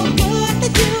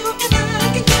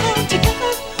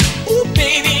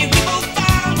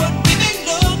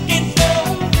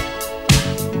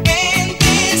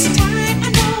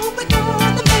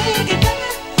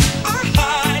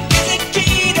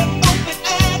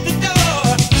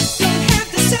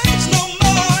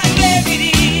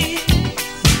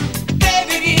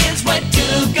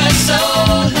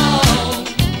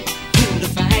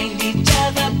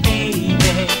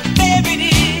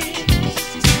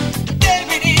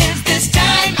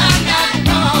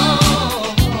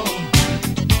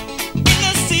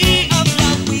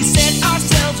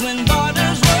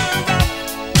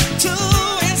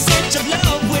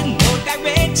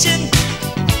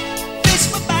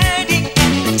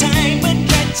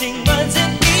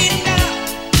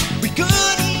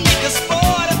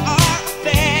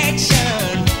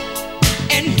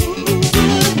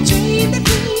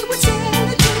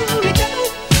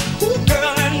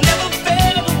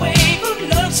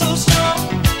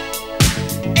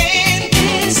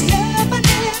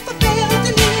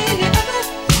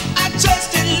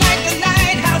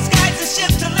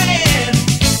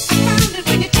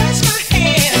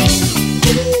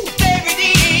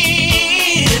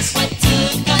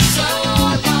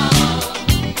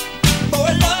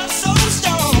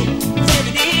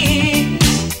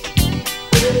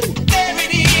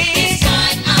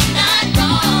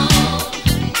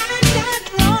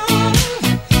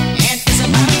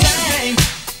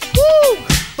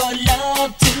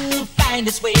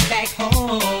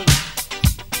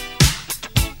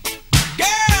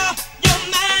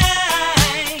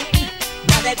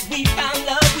that we found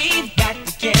love, we've got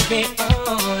to carry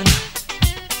on.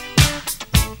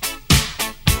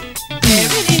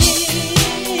 There it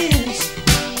is,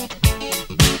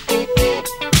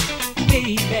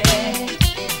 baby.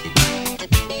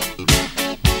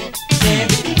 There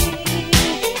it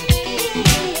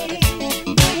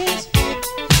is.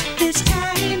 This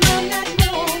time I'm not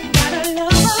known, got a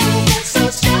love that's so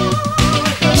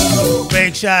strong.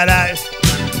 Big shout out.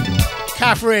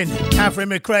 Catherine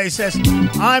McRae says,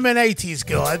 I'm an 80s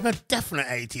girl. I'm a definite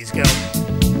 80s girl.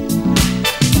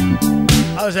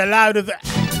 I was allowed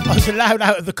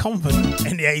out of the convent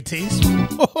in the 80s.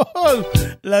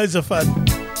 Loads of fun.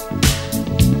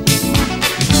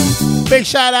 Big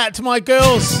shout out to my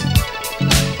girls.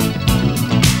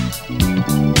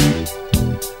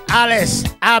 Alice,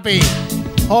 Abby,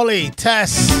 Holly,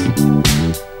 Tess.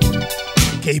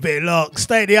 Keep it locked.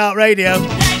 State of the Art Radio.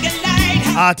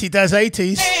 Artie does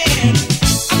 80s.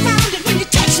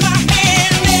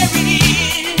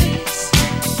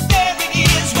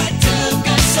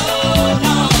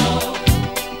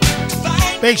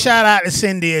 Big shout out to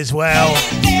Cindy as well.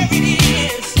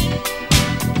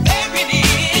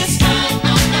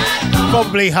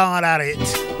 Probably hard at it,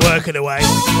 working away.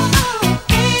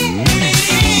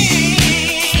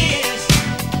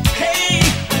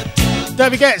 Don't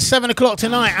forget, 7 o'clock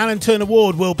tonight, Alan Turner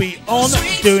Ward will be on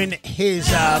doing his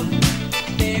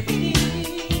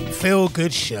Feel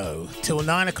Good show till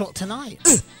 9 o'clock tonight.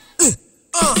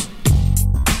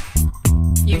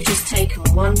 You've just taken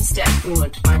one step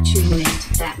forward by tuning in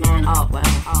to That Man Artwell.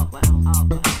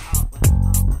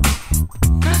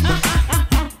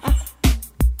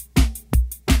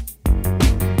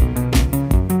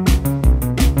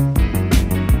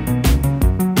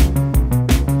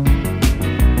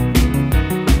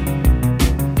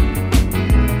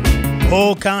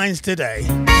 All kinds today.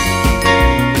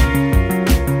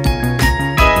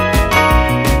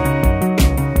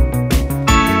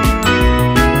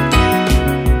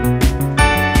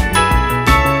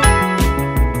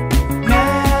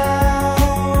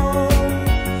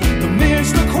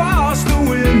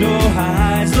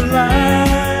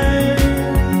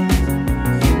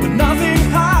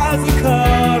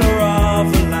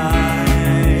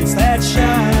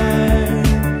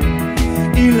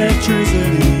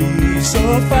 Electricity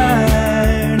so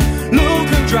fine,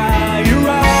 look and dry your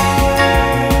eyes.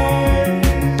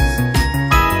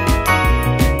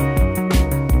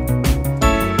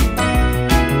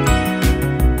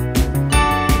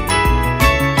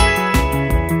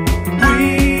 We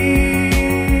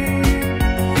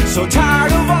so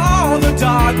tired of all the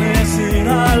darkness in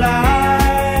our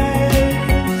lives,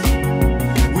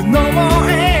 with no more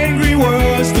angry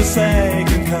words to say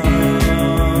can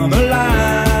come alive.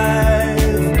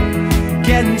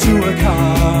 Get into a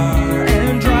car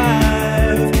and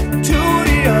drive to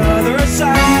the other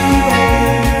side.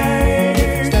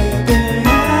 Stepping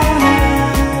out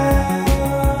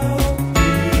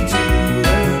into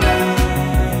the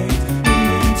light,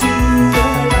 into the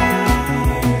light.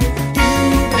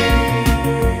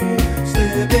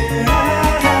 Stepping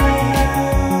out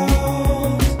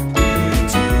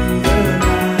into the light, into the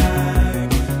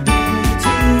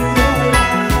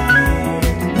light.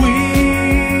 We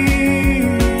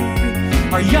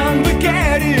are young but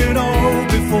getting old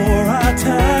before our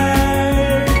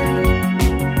time.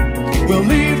 We'll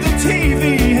leave the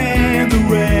TV and the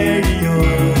radio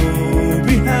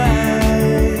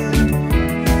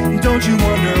behind. Don't you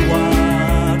wonder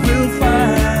what we'll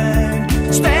find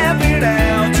stepping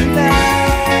out tonight?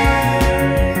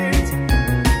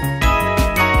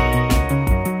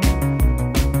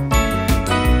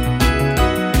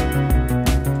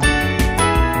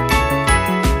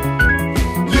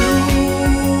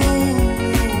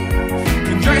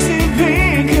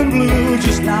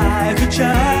 Like a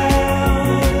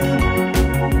child,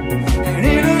 and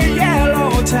in a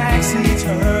yellow taxi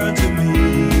turn to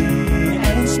me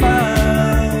and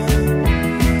smile.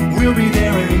 We'll be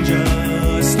there in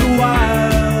just a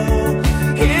while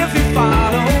if you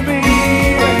follow me.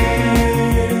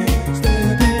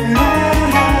 Stepping out into the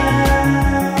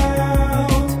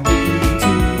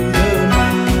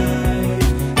night,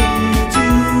 into the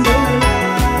light.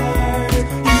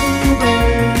 You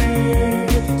babe,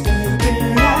 stepping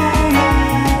out into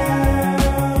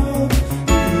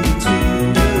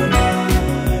the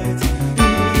night,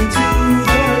 into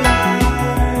the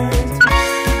light.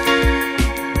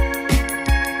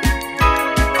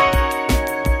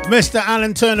 Mr.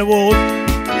 Alan Turner Ward,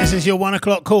 this is your 1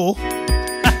 o'clock call.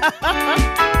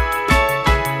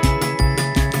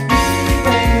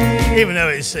 Even though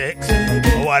it's 6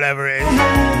 or whatever it is.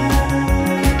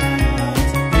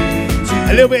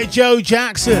 A little bit of Joe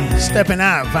Jackson, Stepping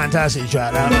Out. Fantastic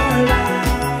track that.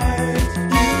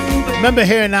 Remember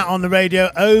hearing that on the radio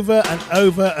over and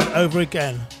over and over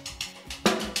again.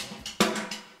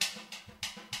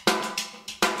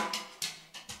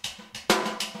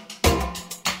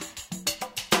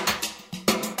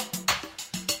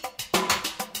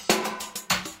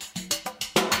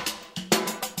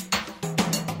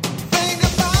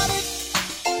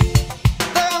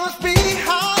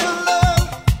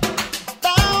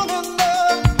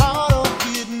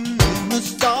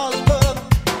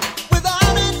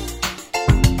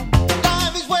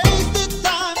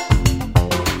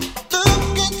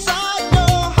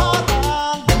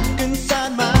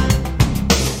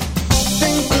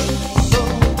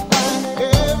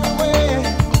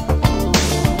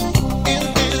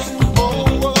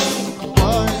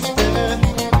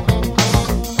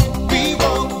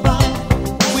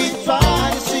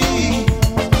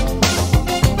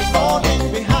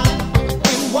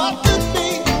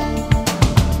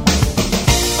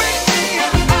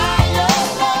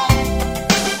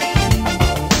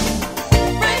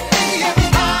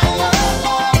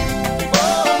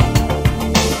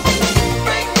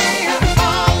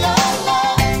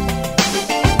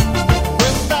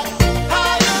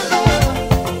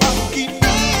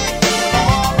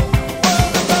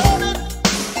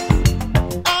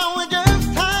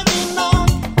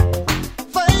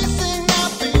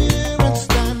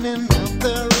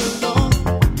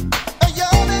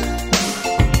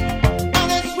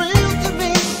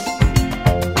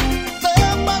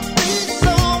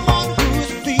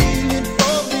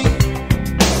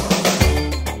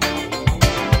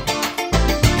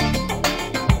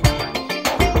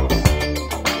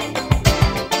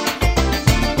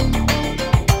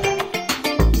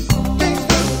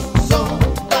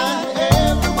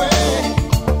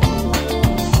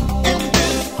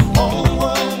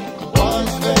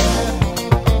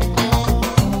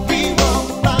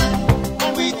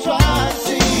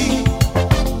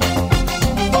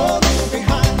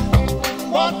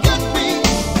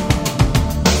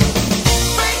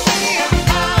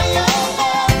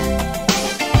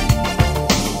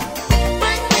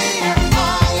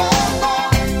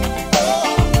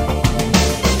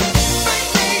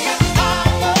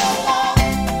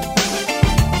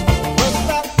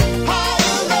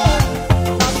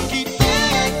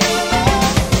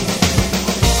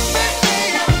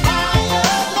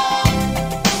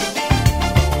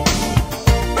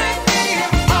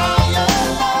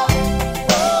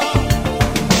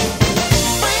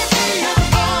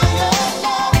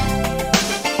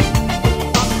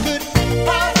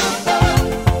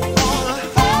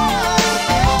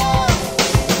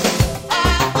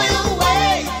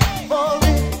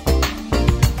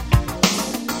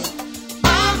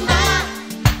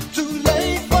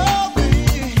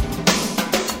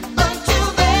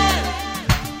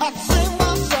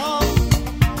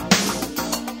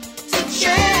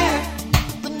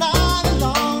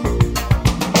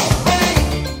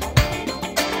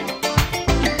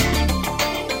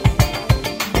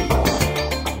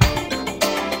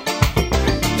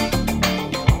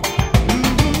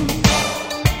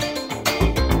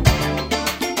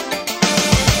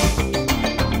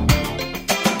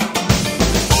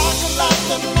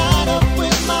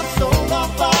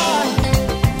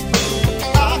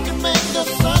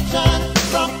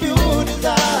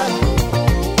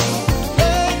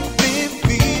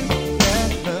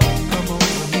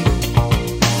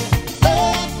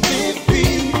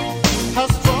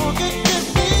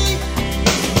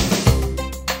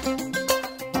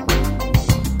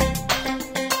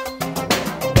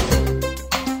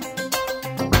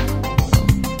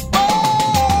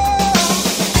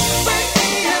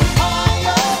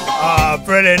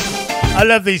 Brilliant. I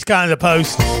love these kinds of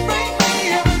posts.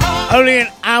 Only an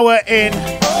hour in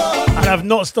and I've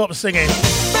not stopped singing.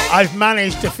 I've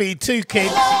managed to feed 2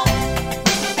 kids,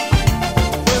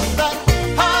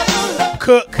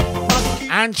 cook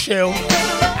and chill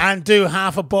and do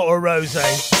half a bottle of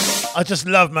rosé. I just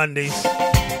love Mondays.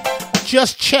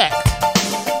 Just checked.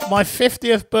 My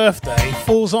 50th birthday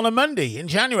falls on a Monday in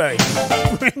January.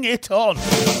 Bring it on.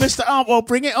 Mr. Artwell,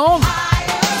 bring it on.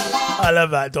 I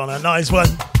love that, Donna. Nice one.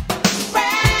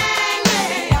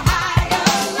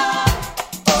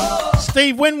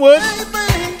 Steve Winwood.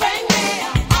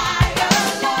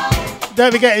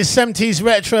 Don't forget his 70s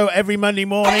retro every Monday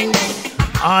morning.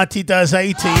 Artie does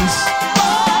 80s.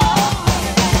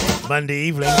 Monday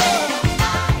evening,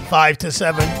 5 to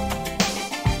 7.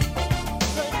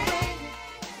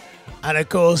 And of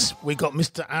course, we got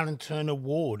Mr. Alan Turner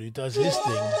Ward who does his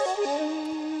thing.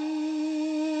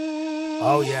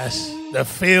 Oh yes, the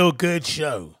Feel Good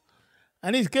Show.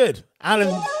 And he's good.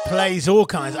 Alan plays all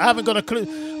kinds. I haven't got a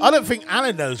clue. I don't think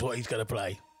Alan knows what he's going to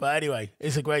play. But anyway,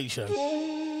 it's a great show.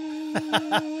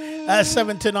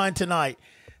 7 to 9 tonight.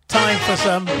 Time for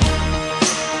some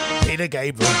Peter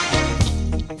Gabriel.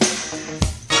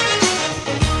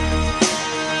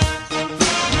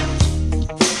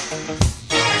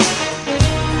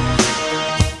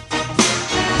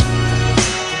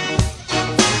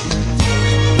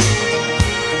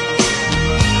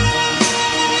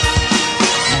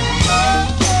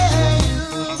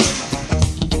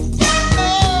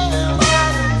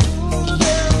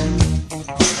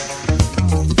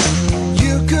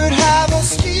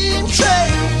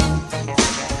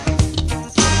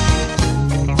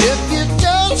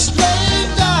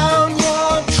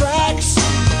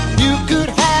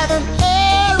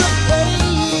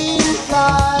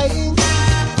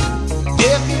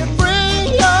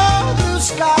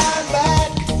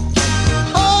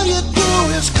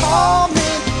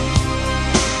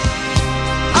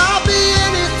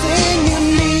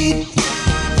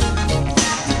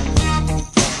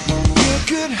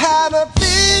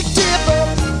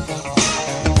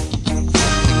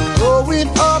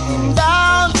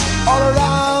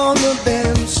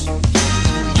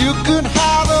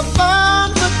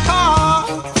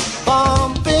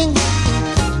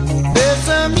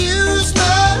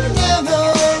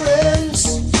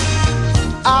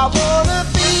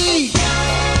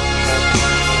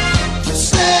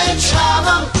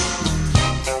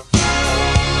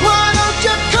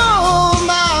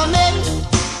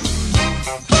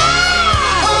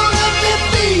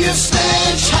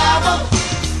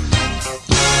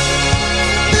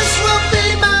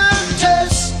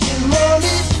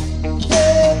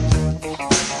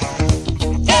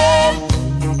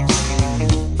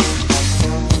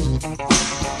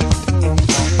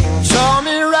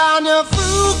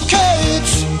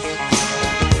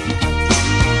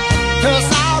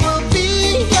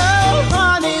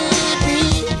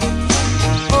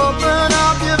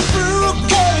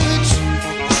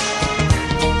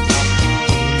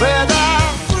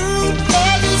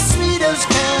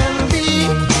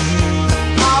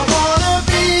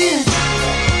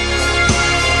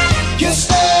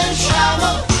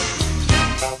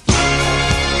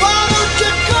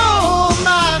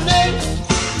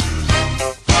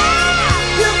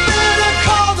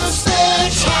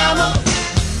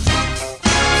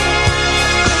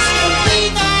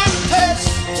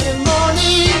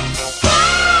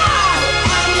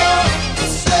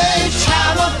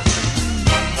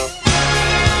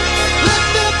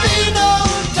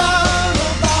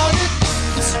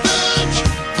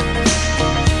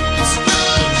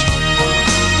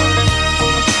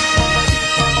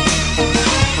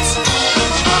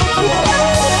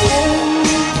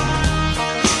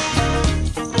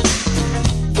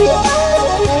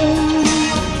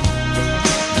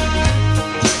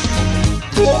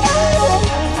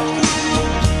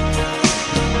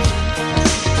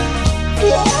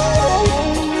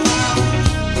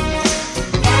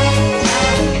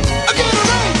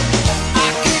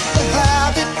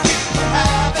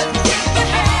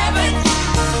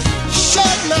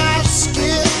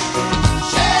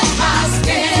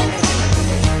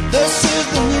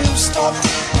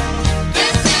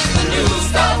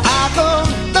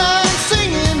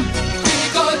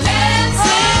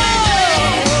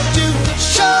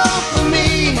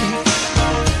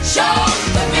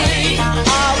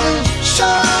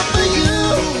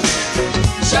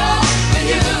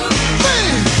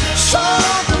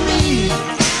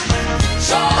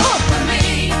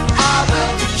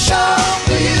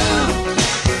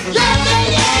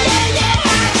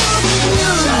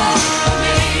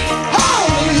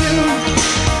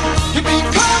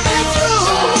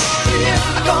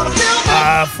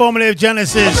 Formerly of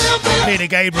Genesis, Peter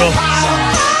Gabriel.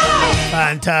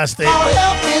 Fantastic.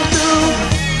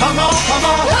 Come on,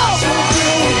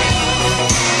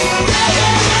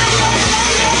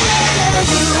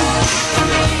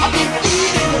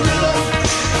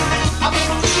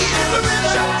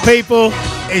 People,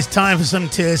 it's time for some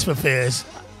Tears for Fears.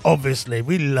 Obviously,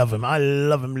 we love them. I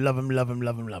love them, love them, love them,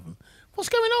 love them, love them. What's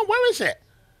going on? Where is it?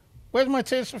 Where's my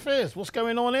Tears for Fears? What's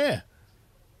going on here?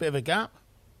 Bit of a gap.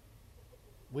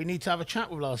 We need to have a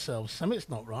chat with ourselves. Something's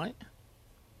not right.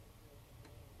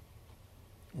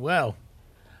 Well,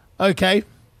 okay.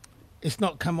 It's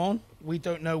not come on. We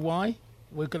don't know why.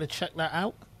 We're going to check that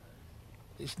out.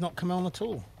 It's not come on at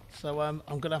all. So I'm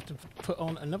going to have to put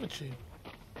on another tune.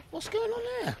 What's going on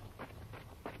there?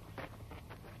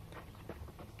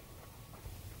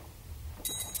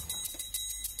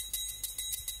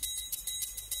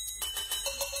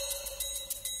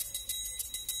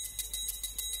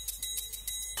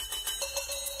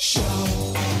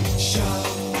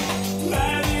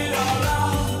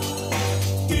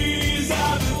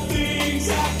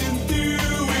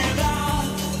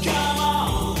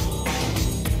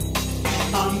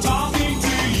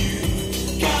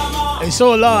 you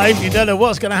saw live, you don't know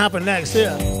what's going to happen next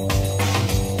here.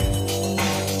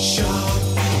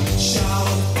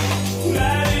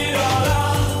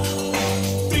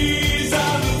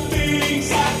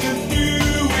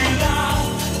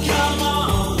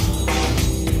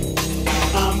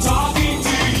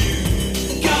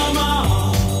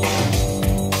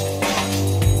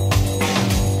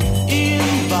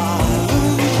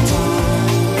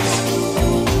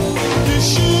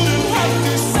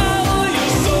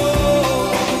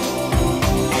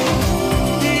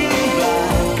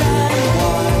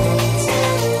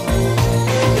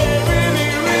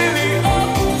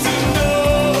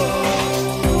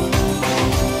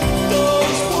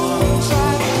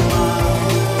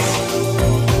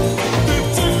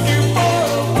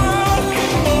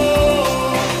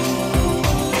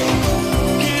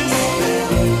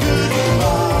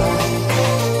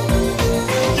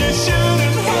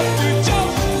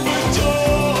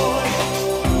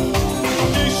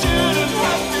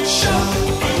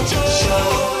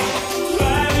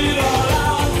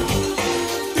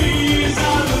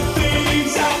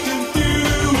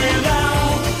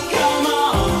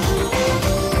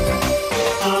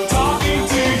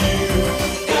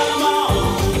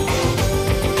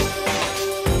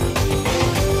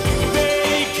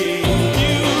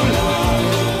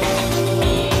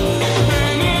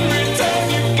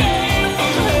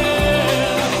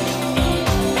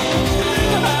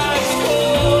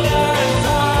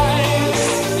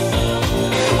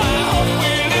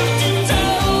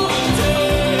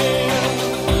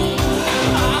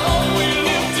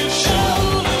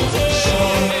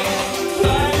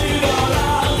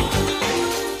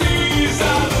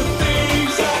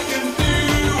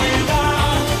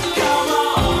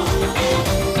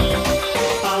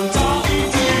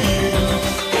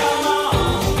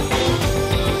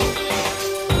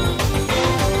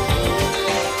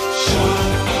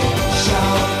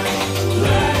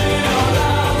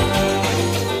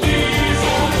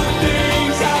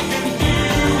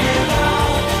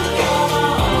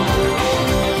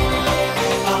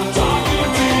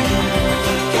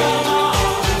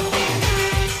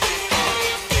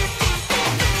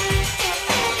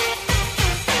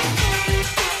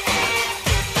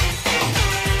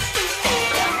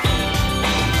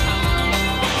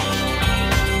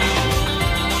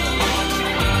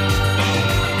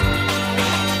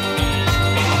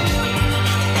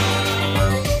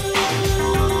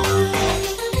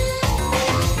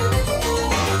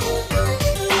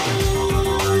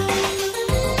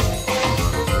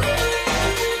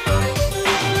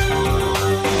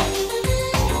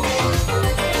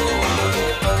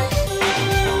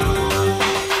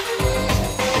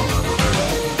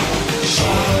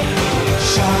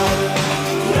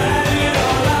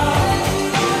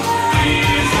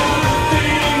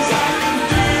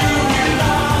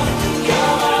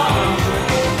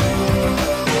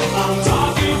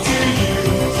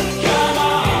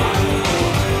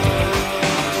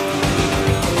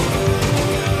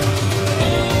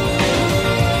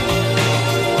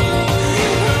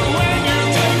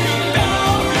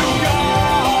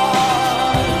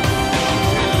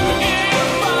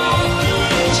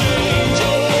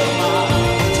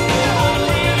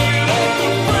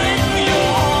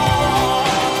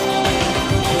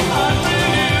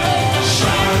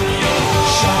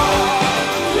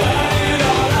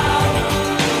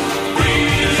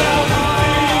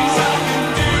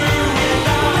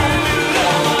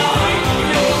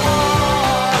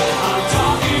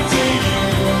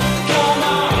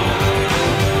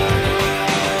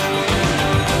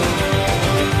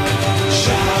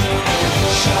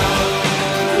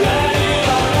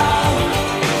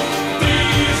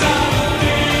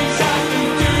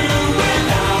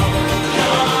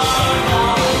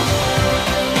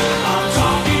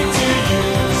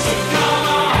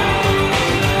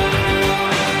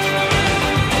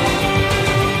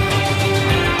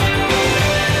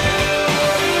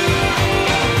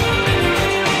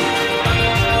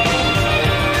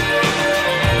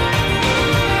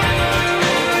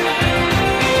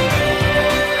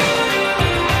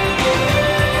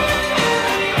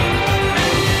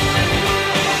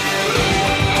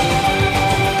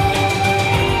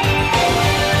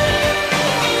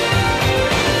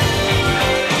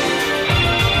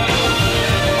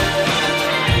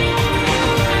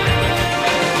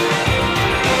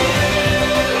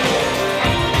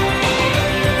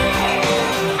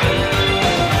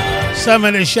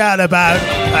 Something to shout about.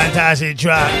 Fantastic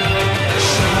track.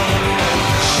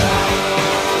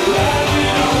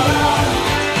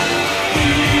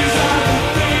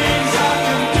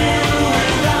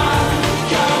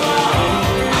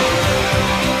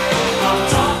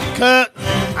 Kurt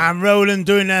and Roland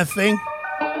doing their thing.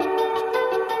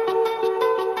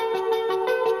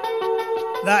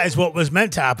 That is what was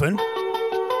meant to happen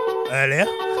earlier.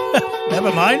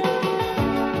 Never mind.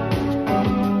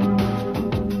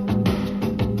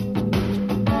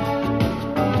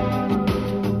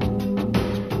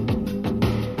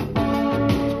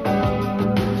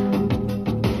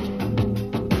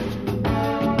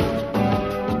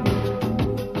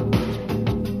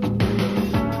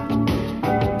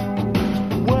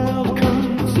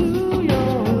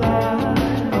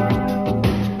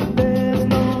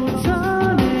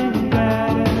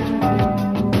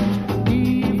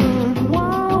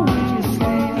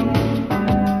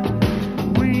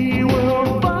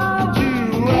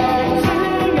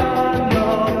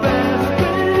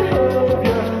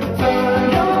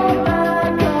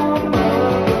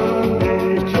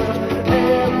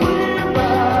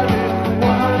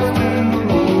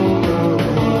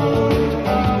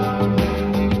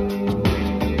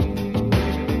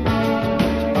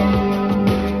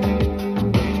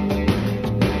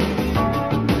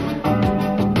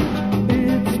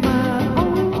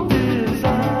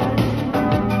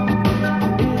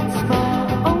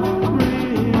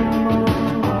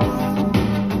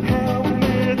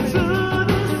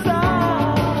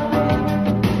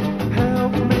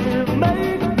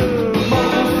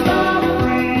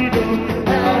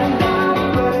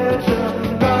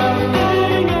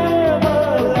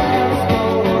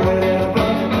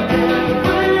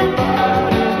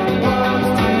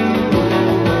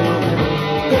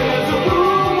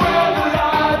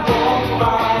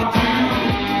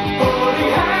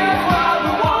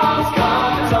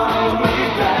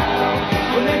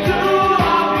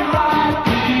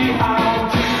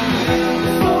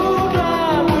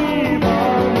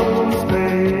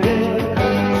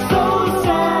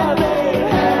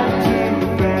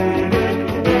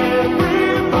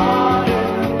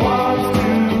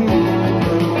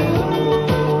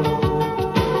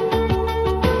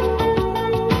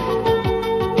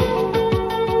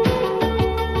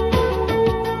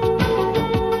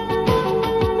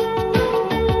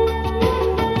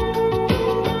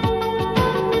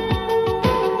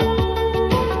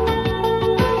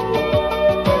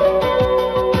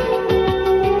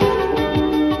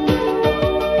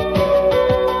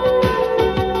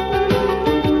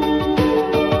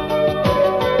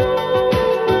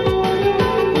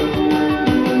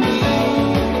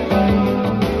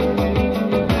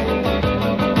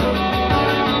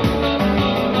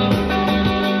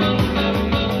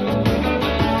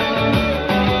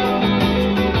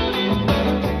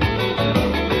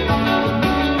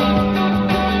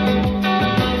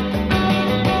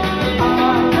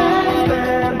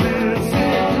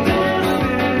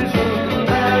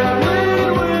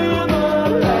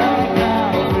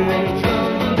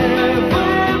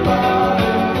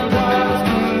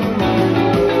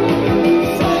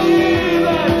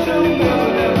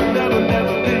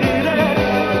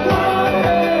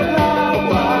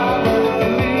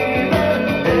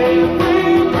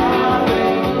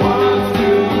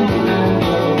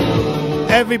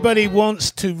 Everybody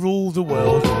wants to rule the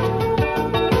world.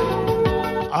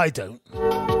 I don't.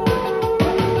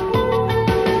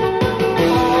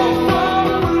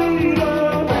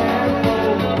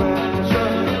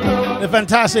 The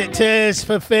fantastic Tears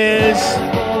for Fears.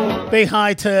 Big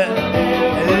hi to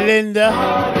Linda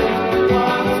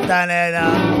down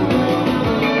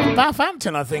in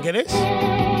Southampton, I think it is.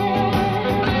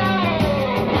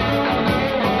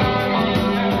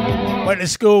 Went to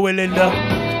school with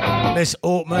Linda. Miss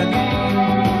Ortman,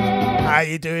 how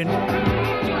you doing?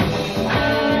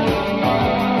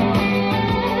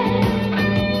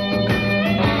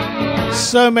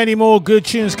 So many more good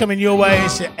tunes coming your way.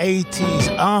 It's the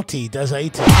 80s. Artie does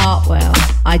 80s. Artwell,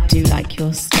 I do like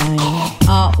your style.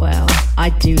 Artwell, I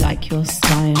do like your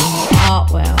style.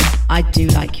 Artwell, I do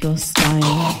like your style.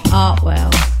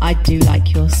 Artwell, I do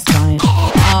like your style.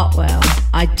 Artwell,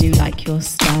 I do like your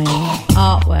style.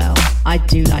 Artwell, I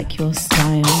do like your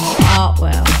style.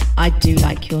 Artwell, I do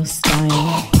like your style.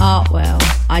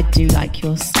 Artwell, I do like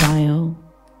your style.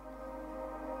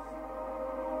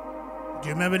 Do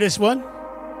you remember this one?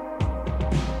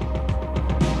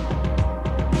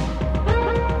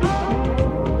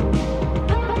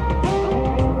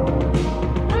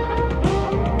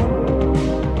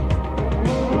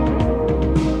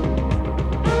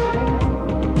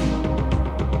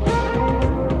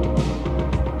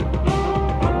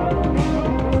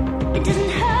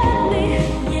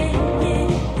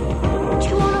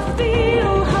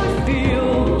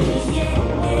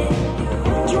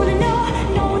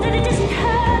 Know that it doesn't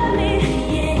hurt me.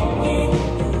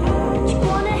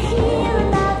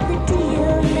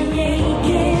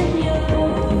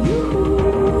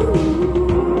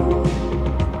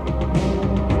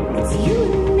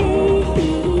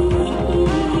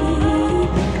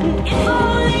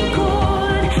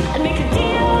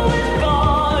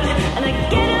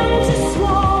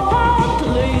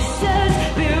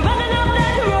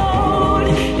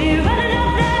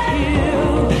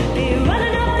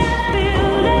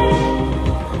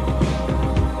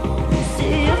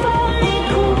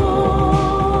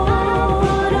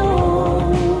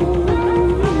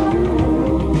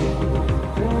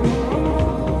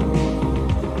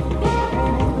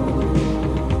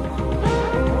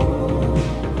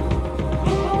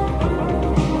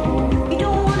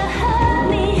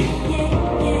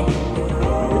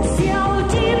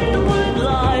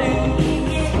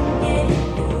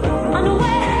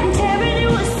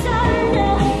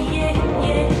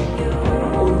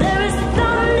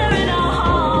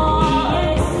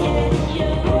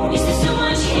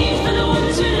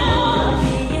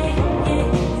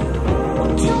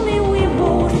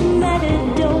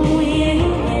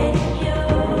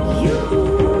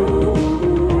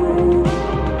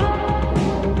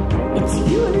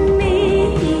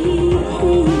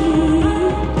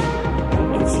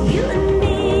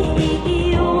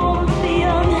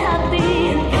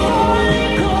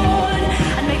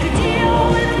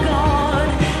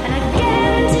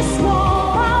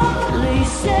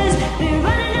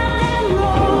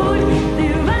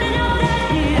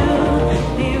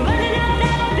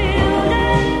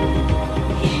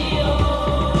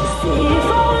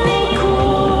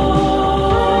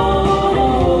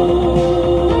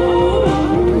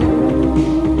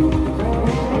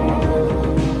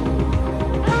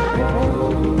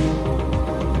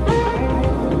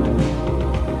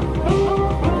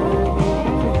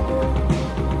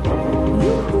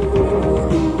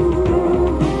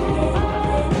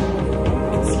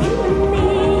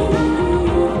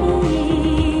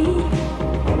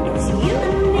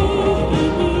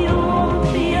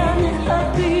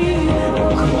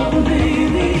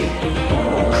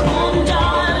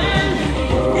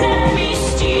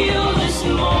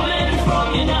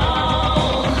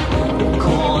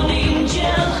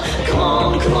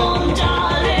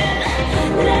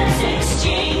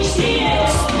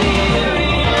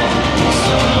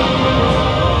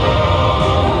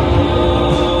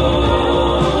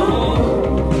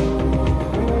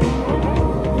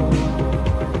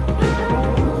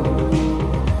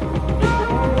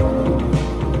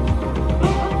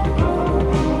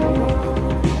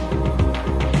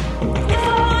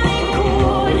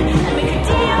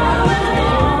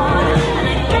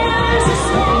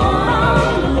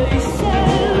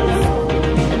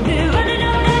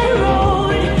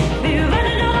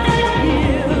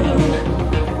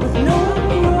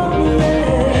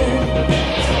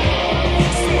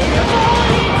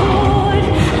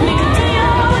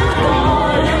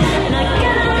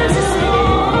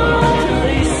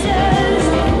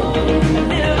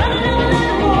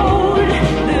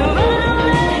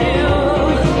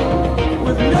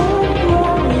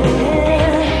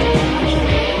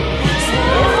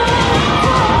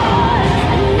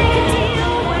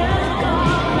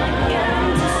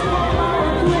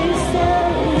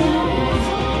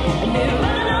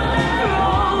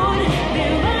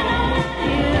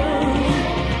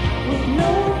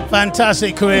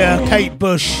 Fantastic career. Kate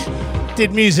Bush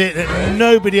did music that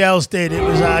nobody else did. It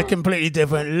was completely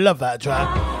different. Love that track.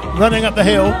 Running Up the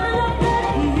Hill.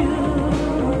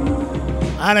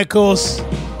 And of course,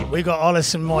 we got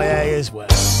Alison Moyet as well.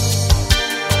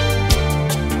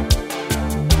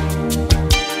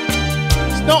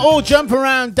 It's not all jump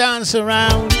around, dance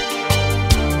around.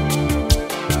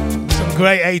 Some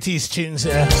great 80s tunes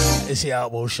there. It's the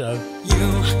Artwell Show.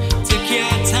 You took your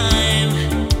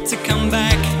time to come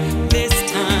back this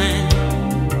time.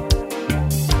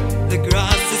 The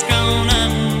grass is grown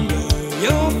under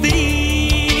your feet.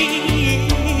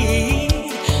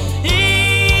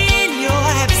 In your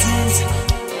absence,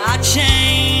 I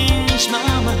changed my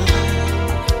mind,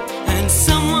 and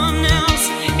someone else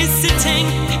is sitting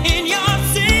in your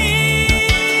seat.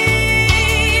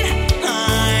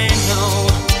 I know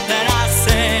that I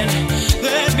said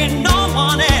there's been no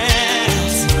one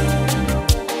else.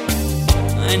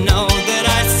 I know that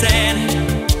I said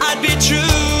I'd be true.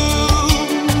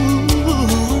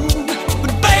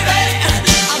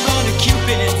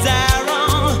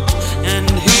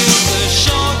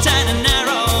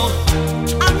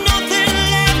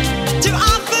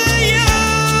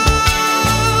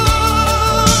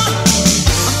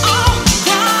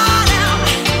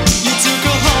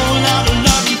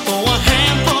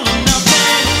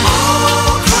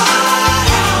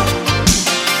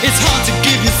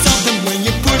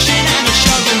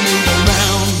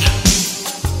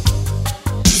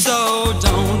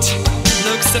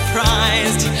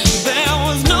 Surprised, there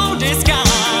was no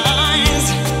disguise.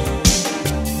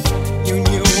 You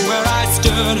knew where I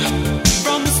stood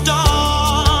from the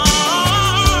start.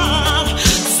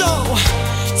 So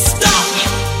stop,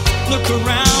 look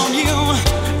around you.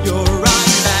 You're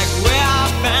right back where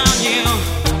I found you.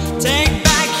 Take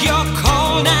back your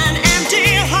cold and empty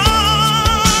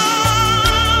heart.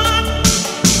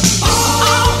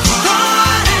 Oh,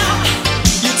 cry out.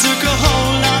 You took a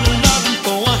whole lot of loving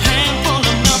for a handful of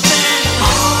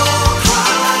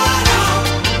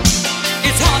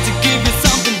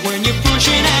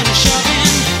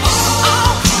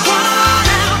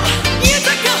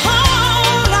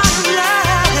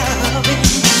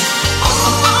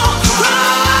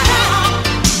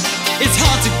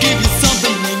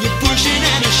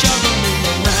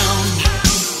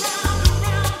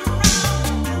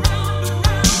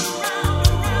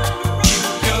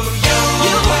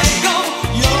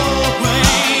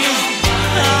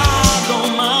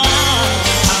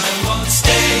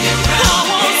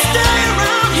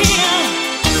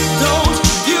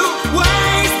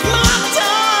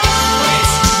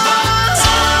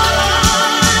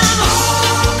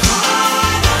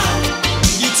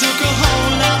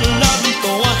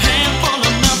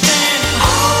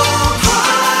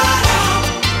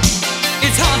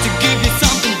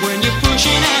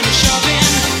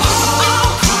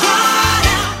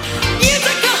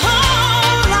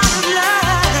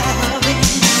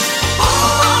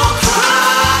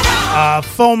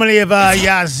formerly of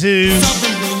Yazoo,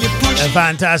 the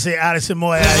fantastic Alison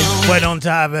Moyet went on to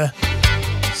have a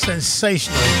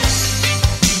sensational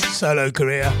solo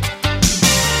career.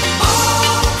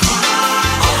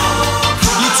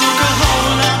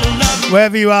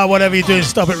 Wherever you are, whatever you're doing,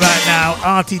 stop it right now.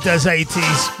 Artie Does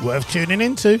 80s, worth tuning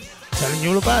into. Telling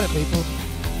you all about it, people.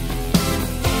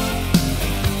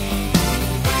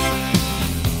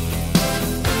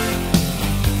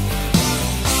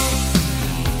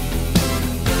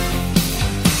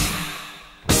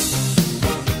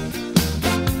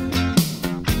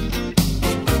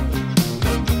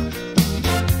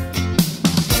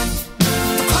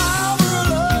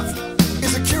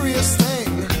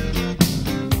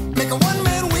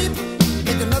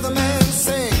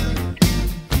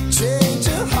 Change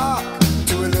your heart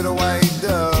to a little white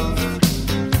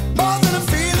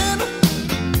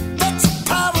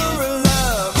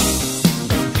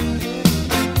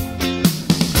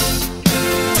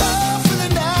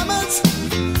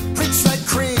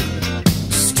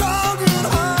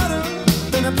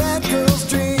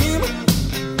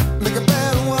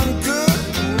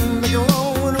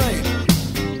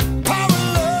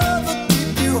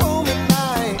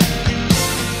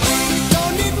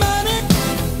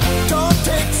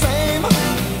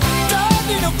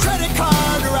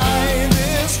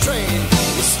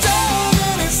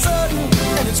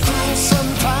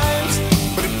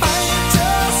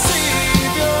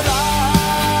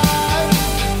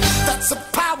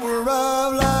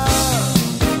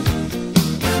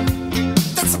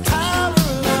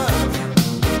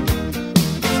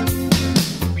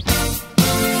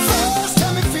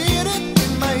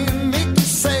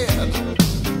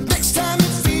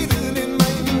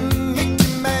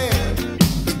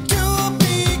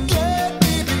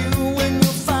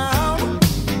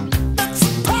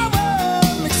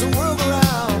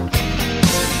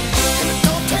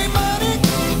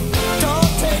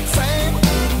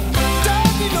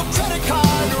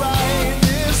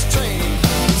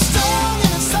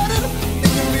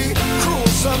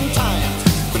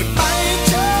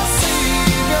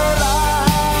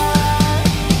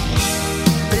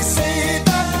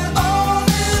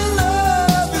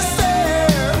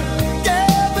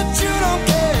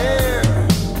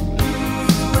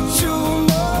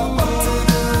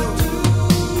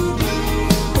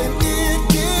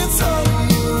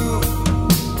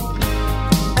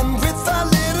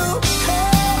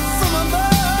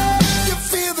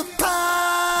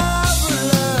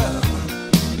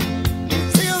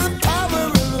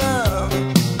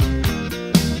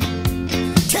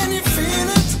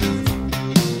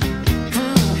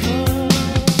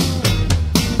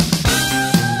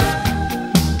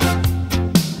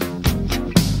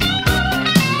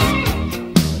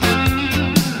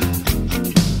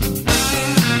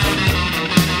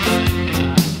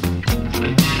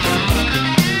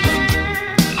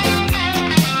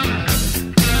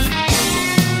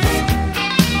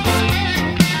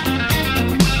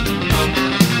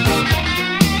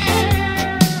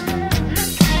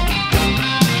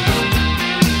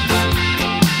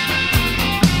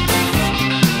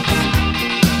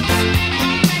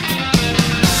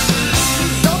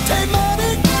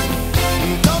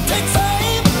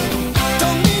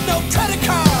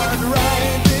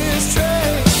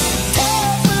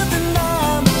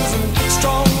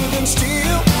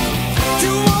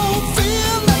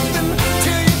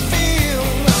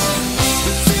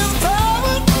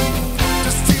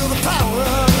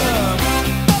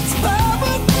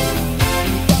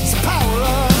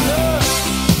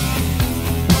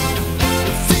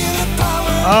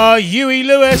Oh, Huey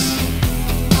Lewis.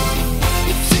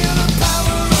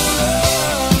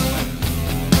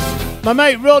 My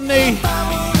mate Rodney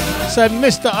said,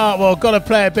 Mr. Artwell, got to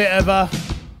play a bit of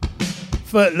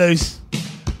Footloose.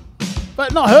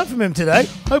 But not heard from him today.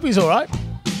 Hope he's all right.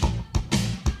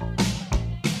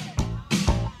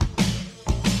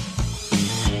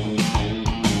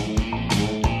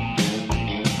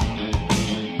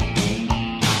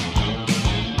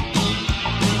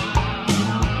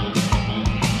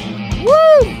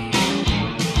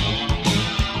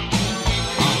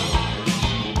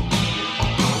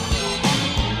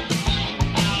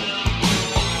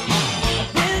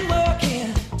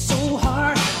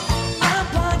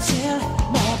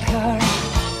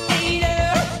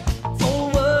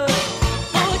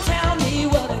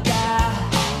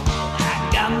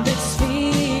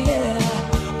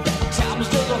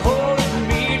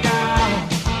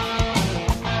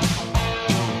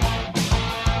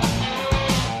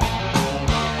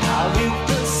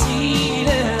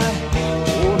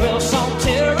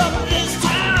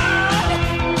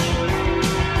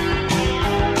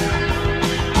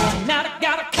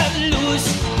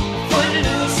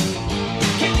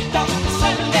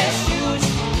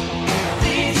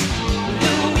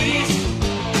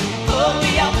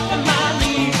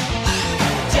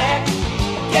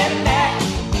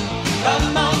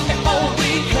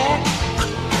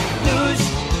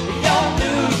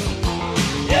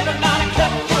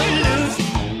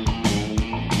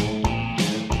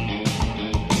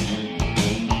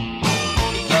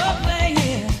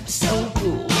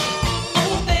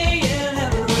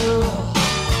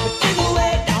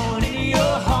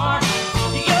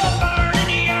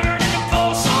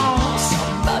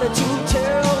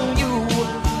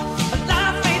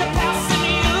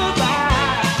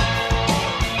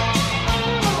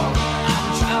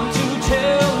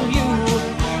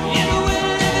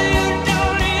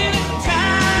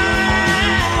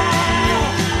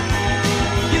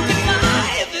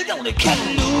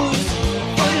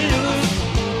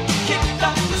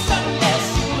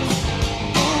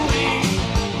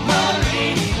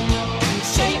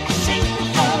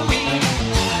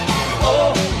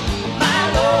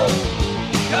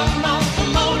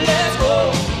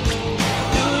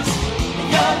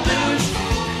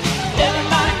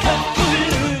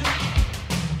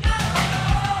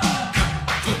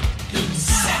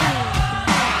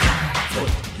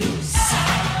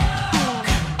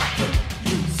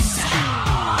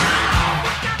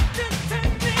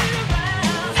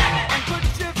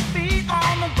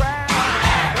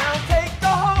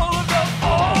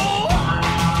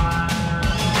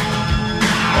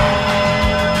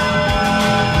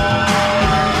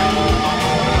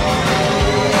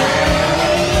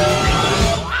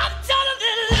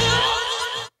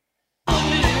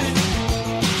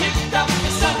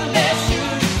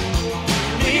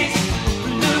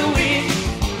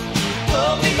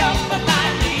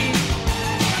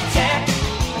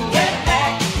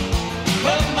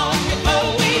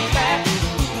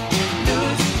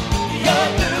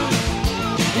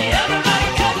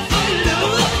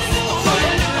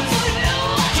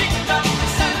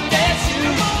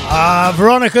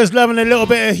 Veronica's loving a little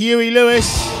bit of Huey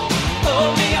Lewis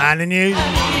and the news.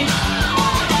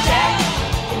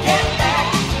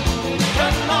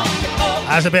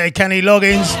 That's a bit of Kenny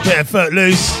Loggins, bit of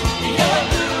Footloose.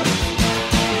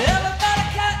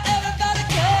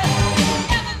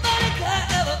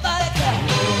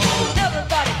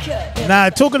 Now,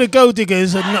 talking of Gold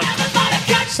Diggers and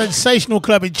sensational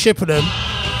club in Chippenham,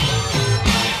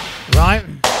 right?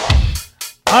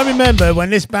 I remember when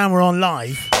this band were on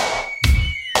live,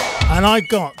 and I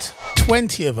got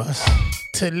 20 of us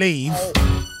to leave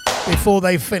before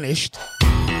they finished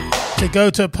to go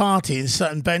to a party in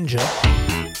Sutton Benja,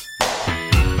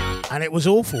 and it was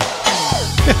awful.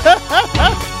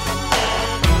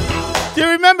 Do you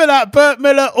remember that? Bert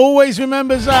Miller always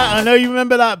remembers that. I know you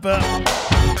remember that, Bert.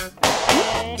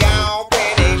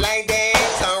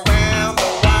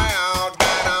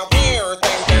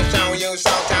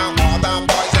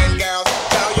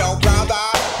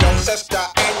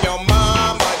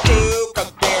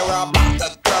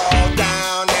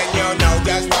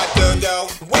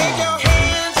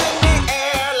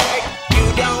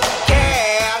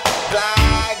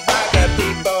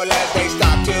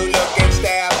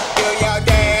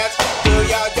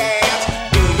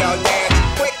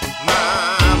 Quick, my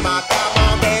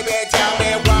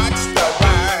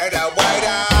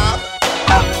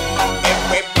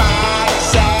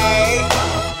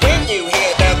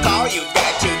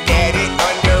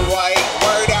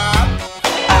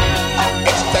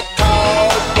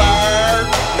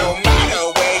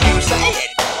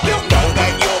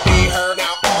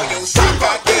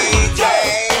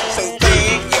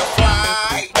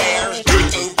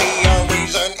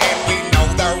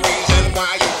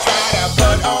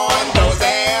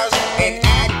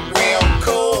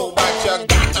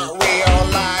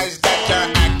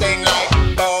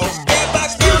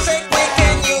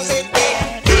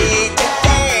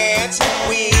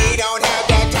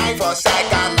for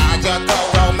psychological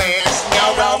romance.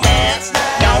 No romance,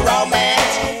 no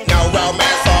romance, no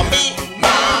romance for me,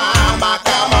 mama.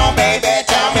 Come on, baby,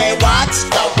 tell me what's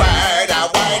the word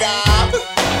up.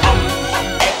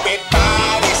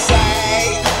 Everybody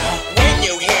say, when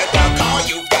you hear the call,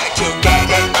 you got to get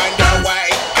it underway.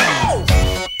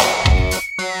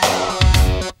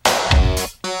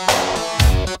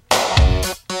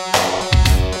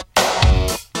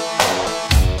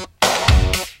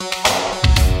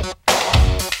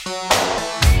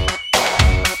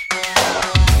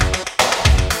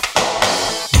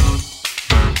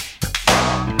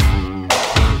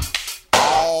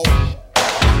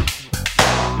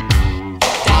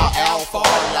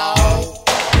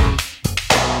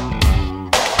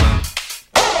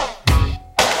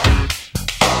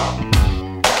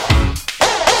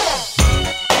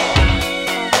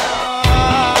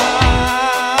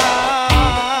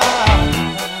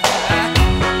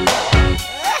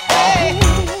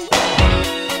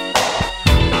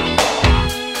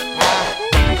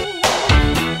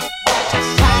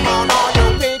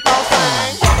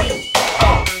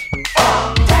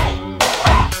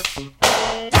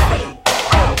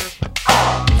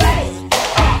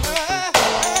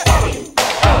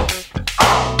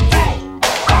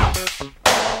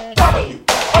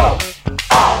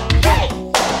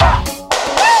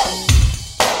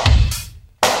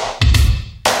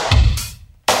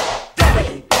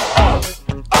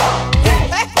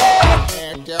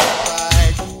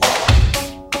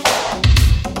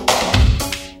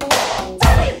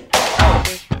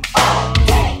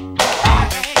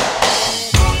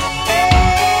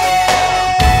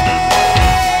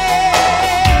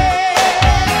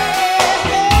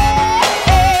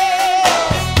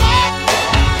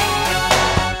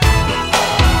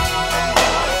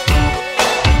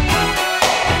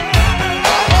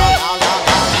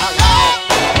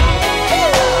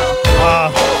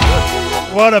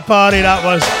 What a party that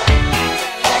was.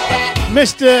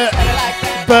 Mr.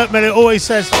 Burt Miller always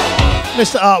says,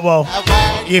 Mr. Artwell,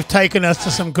 you've taken us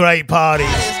to some great parties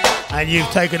and you've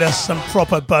taken us some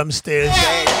proper bum steers.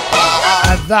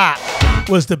 And that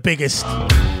was the biggest.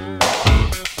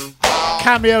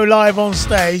 Cameo live on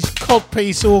stage,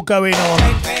 codpiece all going on.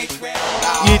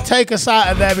 You take us out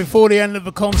of there before the end of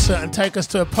the concert and take us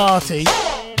to a party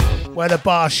where the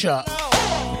bar's shut.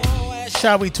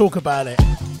 Shall we talk about it?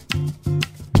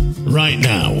 Right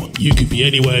now, you could be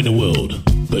anywhere in the world,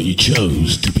 but you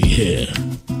chose to be here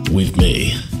with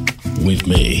me, with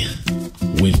me,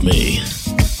 with me,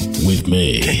 with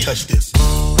me. Can't touch this.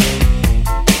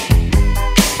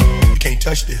 You can't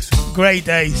touch this. Great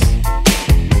days.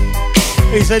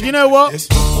 He said, you know what?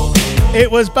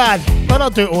 It was bad, but I'll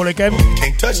do it all again.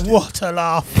 Can't touch this. What a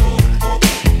laugh.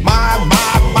 My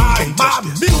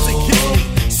music hits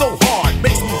me so hard,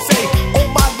 makes me say, oh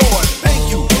my Lord,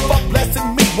 thank you for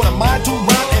blessing me. When I'm mind too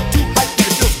round and too hype, it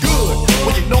feels good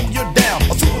when you know you're down.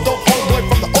 A super dope homeboy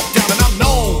from the Oak Town, and I'm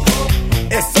known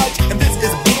as such. And this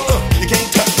is a beat you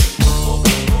can't touch.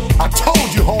 I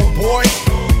told you, homeboy,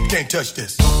 you can't touch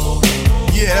this.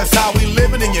 Yeah, that's how we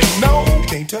living, and you know you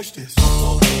can't touch this.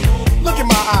 Look in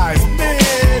my eyes,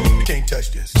 man, you can't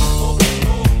touch this.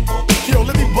 Yo,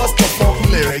 let me bust the funky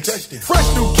lyrics.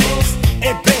 Fresh new kicks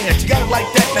and bands, you got it like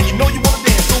that. Now you know you wanna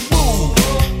dance, so move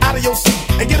out of your seat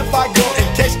and get a fire girl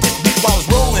and catch this beat while it's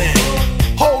rolling.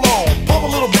 Hold on, pump a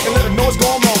little bit and let them know what's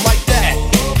going on like that,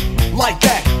 like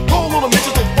that. Hold on a minute,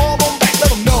 so fall on back, let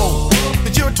them know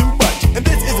that you're too much, and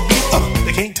this is a beat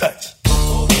they can't touch.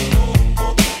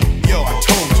 Yo, I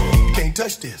told you, you can't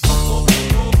touch this.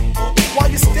 Why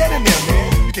you standing there,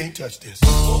 man? You can't touch this.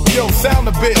 Yo, sound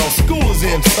the bell, school is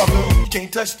in, sucker. You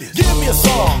can't touch this. Give me a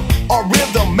song or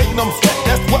rhythm, making them sweat.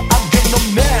 That's what I'm giving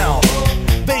them now.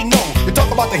 They know. You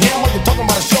talk about the hammer, you're talking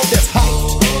about a show that's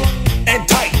hyped and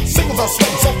tight. Singles are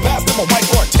sweating so fast, them a white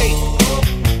or a tape.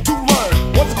 To learn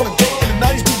what it's gonna take in the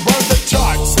 90s to burn the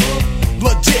charts.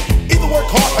 Legit. Either work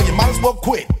hard or you might as well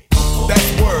quit. That's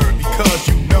word, because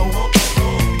you know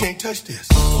you can't touch this.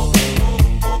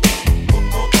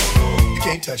 You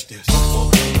can't touch this.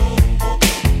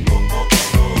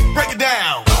 Break it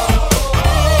down.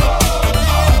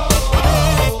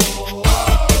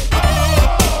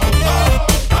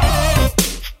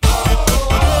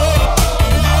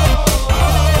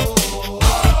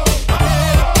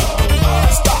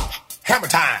 Stop. Hammer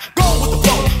time. Go with the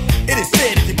flow. It is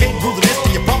said if you can't groove to this,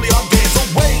 then you probably are dead. So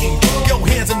wave your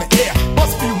hands in the air.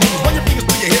 Bust a few moves. Run your fingers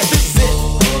through your hair. This is it.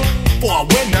 For a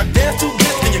winner, dance to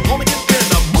this, and you're gonna get there.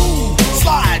 Now move.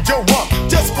 Slide your rump.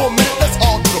 Just for a minute, let's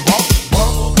all do the bump.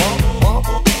 Bump, bump,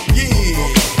 bump.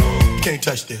 Yeah. You can't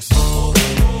touch this.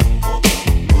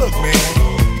 Look, man.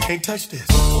 You can't touch this.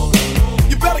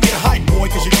 You better get hype, boy,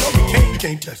 cause you know you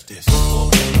can't touch this.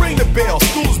 Ring the bell,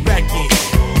 school's back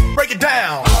in. Break it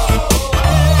down.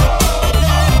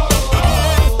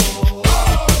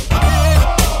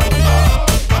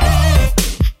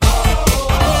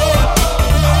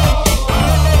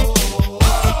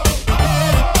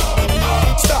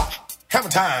 Stop. Hammer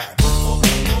time.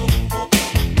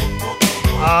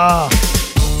 Ah.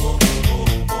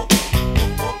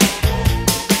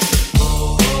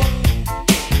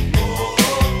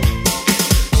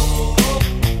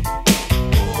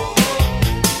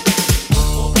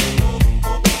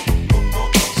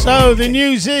 So the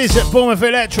news is at Bournemouth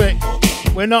Electric,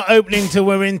 we're not opening till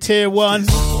we're in Tier 1.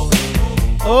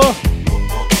 Oh,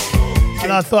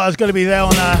 and I thought I was going to be there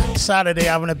on a Saturday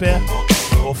having a beer,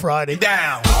 or Friday.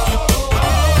 Down.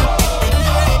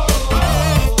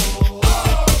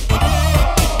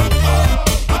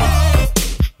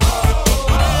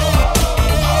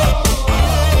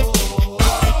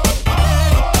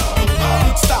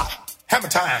 Stop. Hammer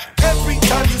time. Every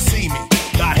time you see me,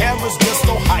 the hammer's just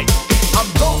so hype. I'm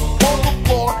dope on the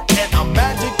floor and I'm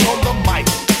magic on the mic.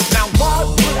 Now why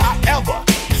would I ever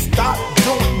stop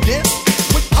doing this?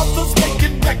 With others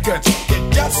making records that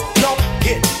just don't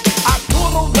hit. I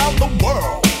tour around the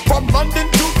world, from London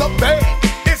to the Bay.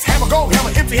 It's hammer, go,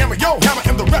 hammer, empty hammer, yo, hammer,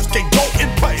 and the rest can go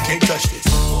and play. You can't touch this.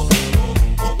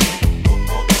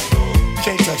 You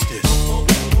can't touch this.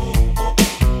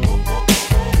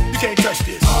 You can't touch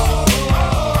this.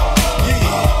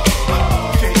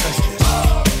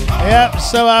 Yep,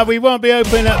 so we won't be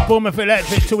open at Bournemouth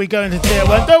Electric till we go into Tier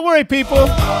 1. Don't worry, people.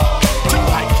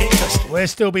 We'll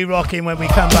still be rocking when we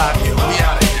come back.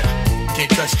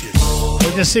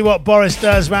 We'll just see what Boris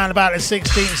does round about the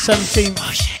 16th, 17th,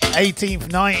 18th,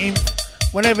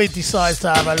 19th. Whenever he decides to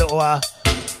have a little...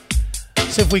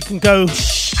 see if we can go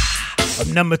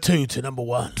from number 2 to number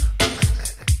 1.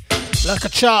 Like a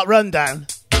chart rundown.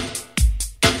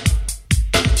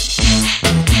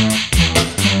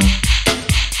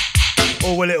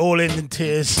 Or will it all end in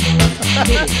tears? Ooh,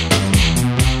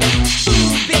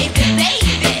 baby,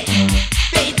 baby,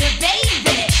 baby,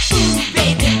 baby, ooh,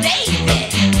 baby, baby,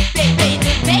 baby,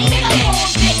 baby,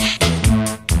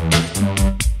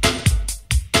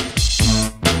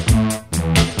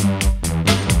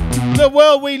 The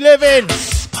world we live in.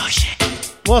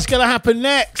 What's going to happen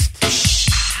next?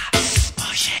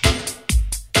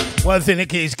 One thing that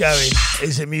keeps going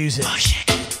is the music.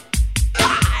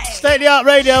 State of the Art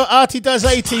Radio, Artie does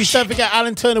 80s. Don't forget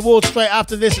Alan Turner Ward straight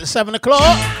after this at 7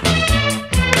 o'clock.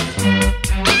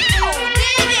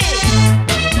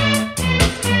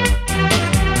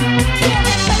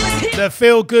 The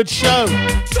Feel Good Show.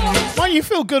 Why you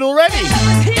feel good already?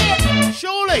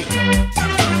 Surely.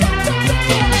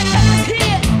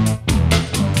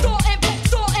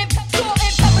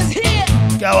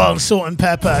 Go on, Salt and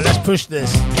Pepper. Let's push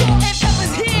this.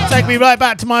 Take me right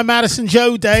back to my Madison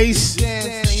Joe days.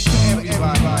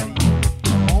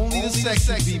 Only the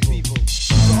sexy people.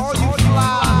 So all you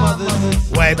fly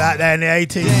mothers. Way back there in the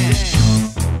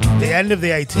 80s. The end of the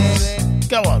 80s.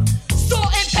 Go on.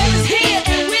 Salt and Pepper's here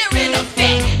and we're in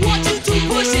effect. Want you to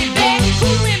push it back.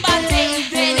 Cooling by day and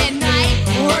then at night.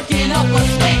 Working up a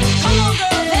sweat. Come on,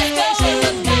 girl, let's go. Show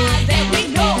the guys that we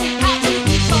know how to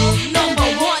become number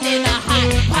one in a hot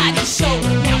party show.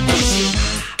 Now push it.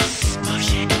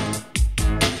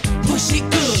 Push it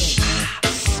good.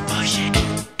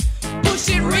 Push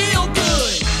it real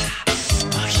good.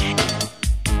 Push it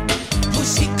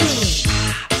good.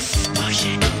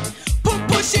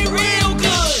 Push it real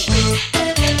good.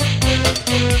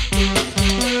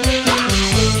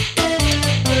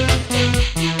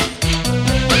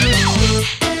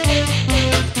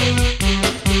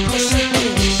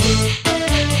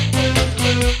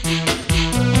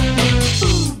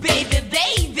 Ooh, baby,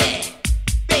 baby,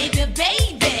 baby,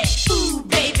 baby. Ooh,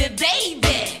 baby, baby,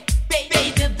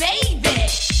 baby, baby.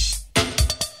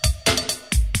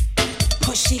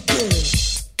 Push it good.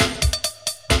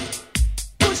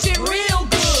 Push it real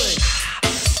good.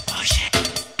 Push it.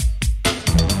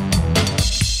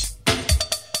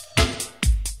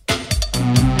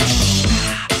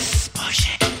 Push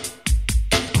it.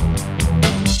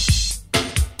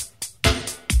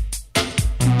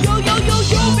 Yo, yo, yo,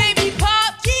 yo, baby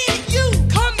pop, yeah, you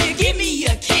come here, give me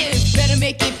a kiss. Better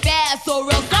make it fast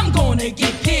or else I'm gonna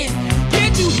get pissed.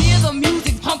 Can't you hear the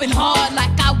music pumping hard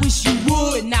like I wish you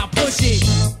would? Now push it.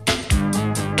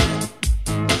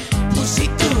 Push it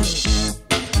good.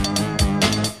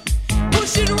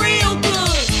 Push it real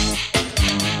good.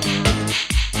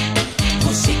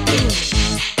 Push it good.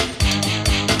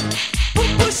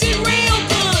 Push it real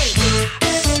good.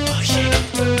 Push it.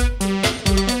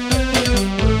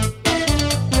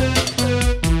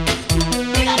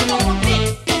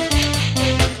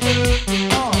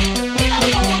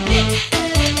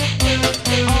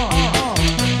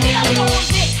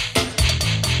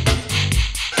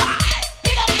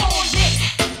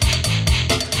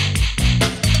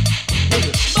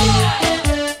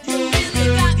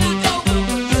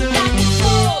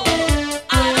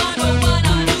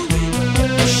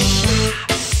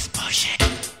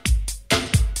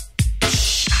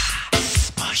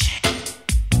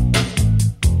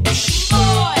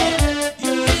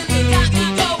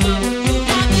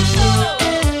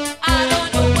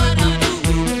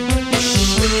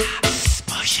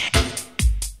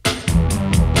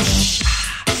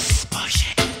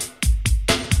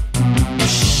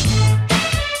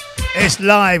 It's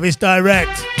live, it's direct,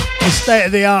 it's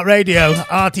state-of-the-art radio.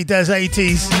 Artie does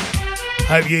 80s.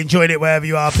 Hope you enjoyed it wherever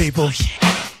you are, people.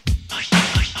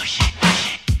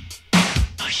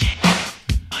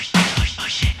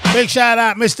 Big shout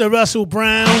out, Mr. Russell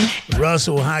Brown.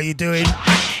 Russell, how you doing?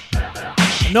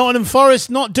 Nottingham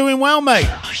Forest not doing well, mate.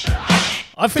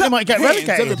 I think they might get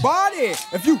relegated. Everybody,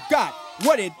 if you got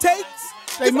what it takes,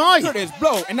 they might. Curtis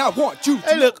Blow, and I want you to.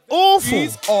 They look awful.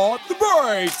 These are the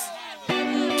breaks.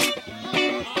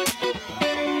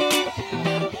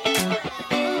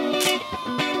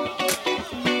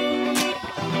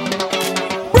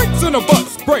 Brakes on a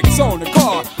bus, brakes on the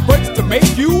car, brakes to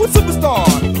make you a superstar,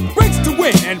 brakes to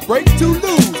win and brakes to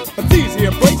lose. But these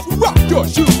here brakes will rock your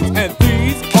shoes, and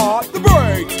these are the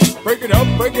breaks. Break it up,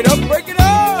 break it up, break it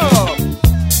up.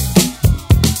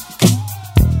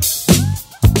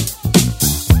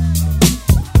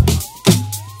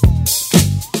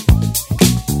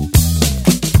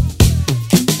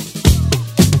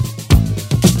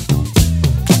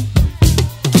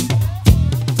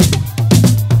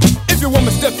 If your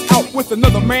woman steps out with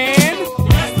another man,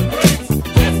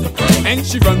 and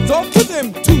she runs off with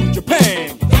him to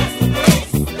Japan,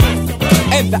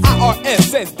 and the IRS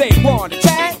says they want to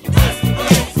chat,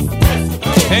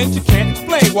 and you can't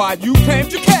explain why you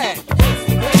claimed your cat,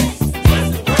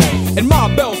 and Ma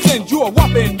Bell sends you a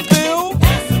whopping bill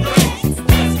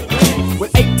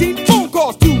with 18 phone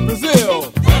calls to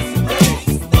Brazil,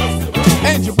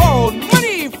 and you borrowed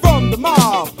money from the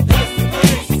mob,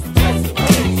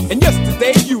 and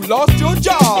yesterday you lost your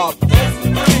job.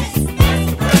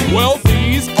 Well,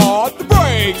 these are the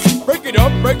breaks. Break it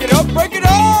up, break it up, break it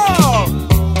up.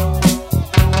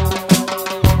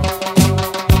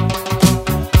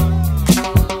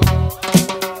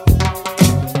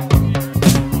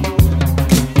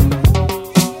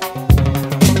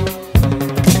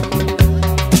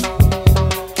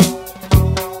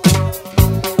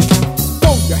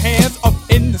 Throw your hands up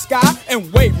in the sky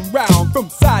and wave around from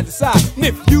side to side. And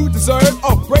if you deserve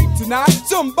a break tonight,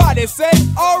 somebody say,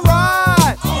 all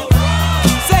right.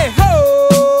 Say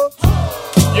ho.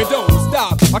 You don't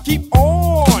stop. I keep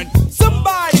on.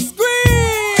 Somebody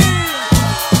scream.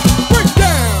 Break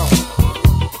down.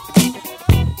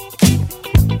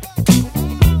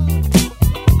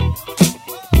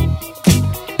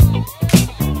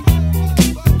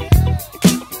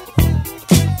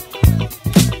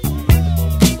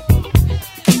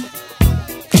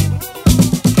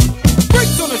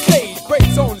 Breaks on the stage,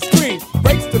 breaks on the screen,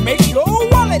 breaks to make your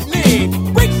wallet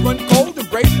lean. Breaks run cold and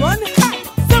breaks run hot.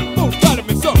 Some folks got them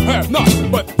and some have not,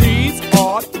 but these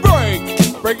are the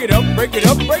breaks. Break it up, break it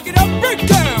up, break it up, break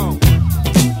down.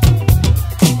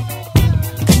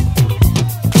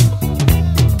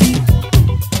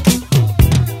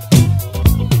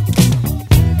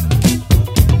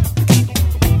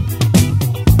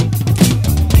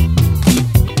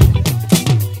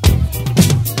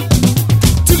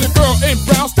 To the girl in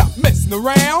brown, stop messing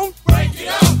around. Break it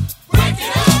up, break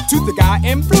it up. To the guy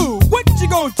in blue, what you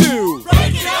gonna do?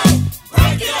 Break it up,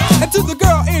 break it up. And to the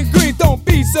girl in green, don't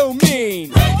be so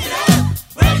mean. Break it up,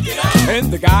 break it up.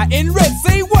 And the guy in red,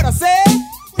 say what I said.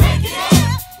 Break it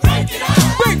up, break it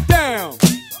up. Break down.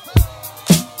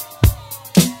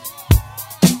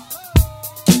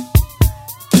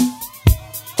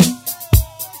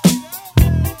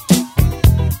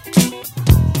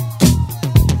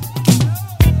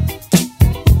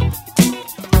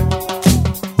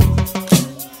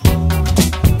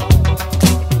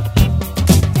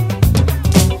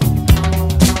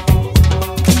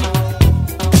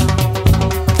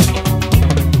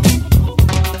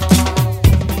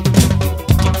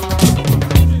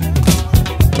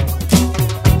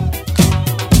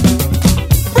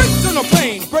 Brakes on a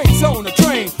plane, brakes on a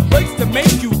train, brakes to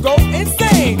make you go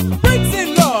insane. Brakes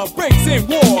in love, brakes in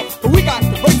war, but we got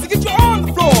the brakes to get you on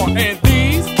the floor. And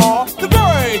these are the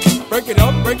brakes. Break it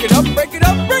up, break it up, break it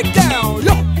up, break down.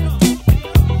 Yo.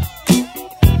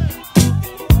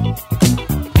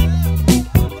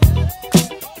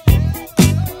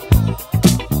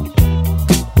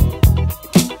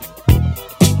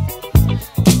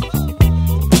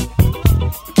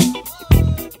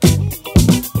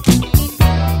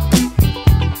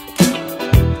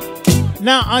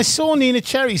 Now, I saw Nina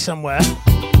Cherry somewhere.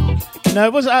 No,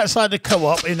 it wasn't outside the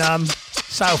co-op in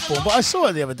Southbourne, but I saw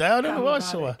her the other day. I don't know where I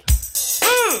saw her. I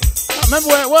can't remember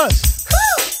where it was.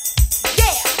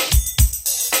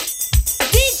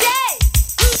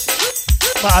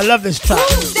 But I love this track.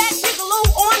 Who's that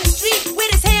gigolo on the street with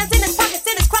his hands in his pockets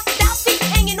and his crocodile feet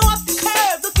hanging off the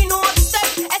curb, looking all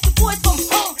disturbed? As the boys from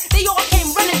home, they all came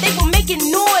running, they were making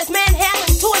noise,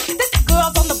 manhandling toys. This the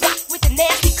girls on the block with the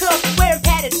nasty curls, wearing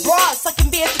padded bras, sucking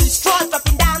beers. through straws,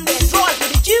 dropping down their drawers. Where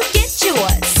did you get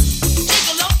yours?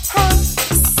 Gigolo, huh,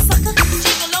 sucker?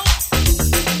 Gigolo,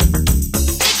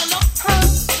 gigolo, huh,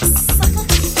 sucker?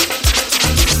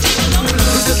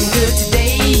 Who's looking good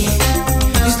today?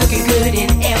 Who's looking good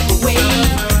in every way?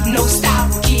 No style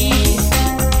kid.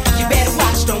 You better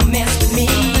watch, don't mess with me.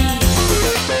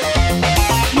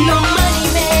 No money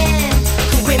man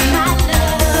could win my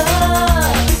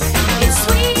love. It's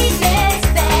sweetness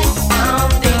that I'm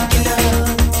thinking of.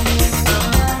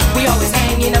 We always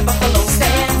hanging up buffalo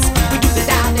stands. We do the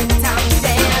dial every time we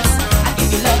dance. I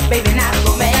give you love, baby, not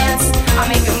romance. I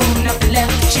make a move, nothing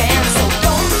left to chance. So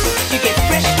don't you get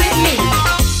fresh with me.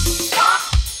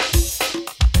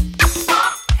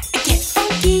 Get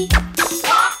funky.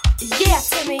 Yeah,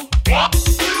 Timmy.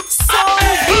 So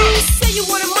you say you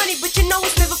want money, but you know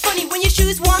it's never funny when your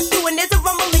shoes walk through and there's a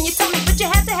rumble in your tummy. But you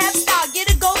have to have style, get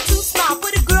a go-to smile,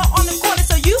 put a girl on the corner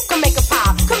so you can make a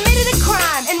pile. Committed a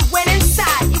crime and went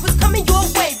inside. It was coming your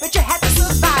way, but you had to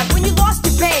survive. When you lost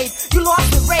your babe, you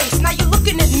lost the race. Now you're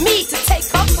looking at me to take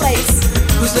her place.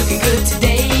 Who's looking good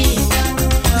today?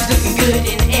 Who's looking good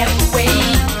in every way?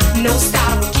 No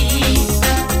style key.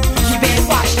 You better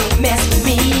watch, don't mess with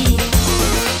me.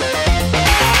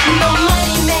 No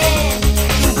money man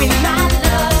can win my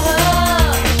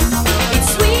love. It's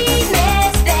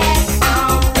sweetness that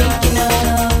I'm thinking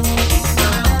of.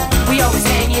 We always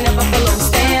hanging up buffalo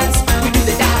stands. We do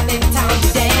the dive every time we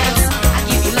dance. I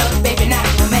give you love, baby, not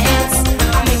romance.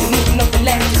 I make a move, nothing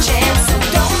left to chance. So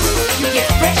don't you get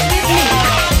fresh with me.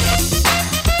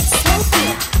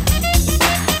 Smoking,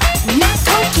 not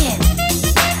token.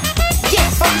 Yeah,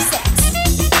 from sex.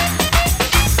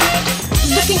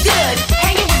 Looking good,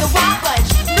 hanging with a wild bunch.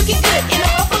 Looking good in a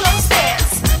buffalo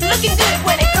stance. Looking good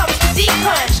when it comes to deep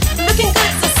punch. Looking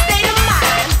good is a state of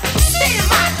mind. State of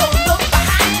mind, don't look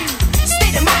behind you.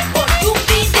 State of mind, or you'll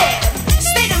be dead.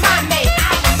 State of mind, may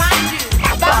I remind you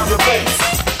about the bass.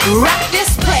 Rock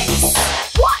this place.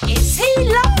 What is he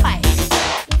like?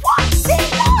 What's he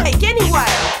like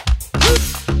anyway?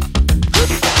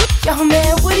 Yo,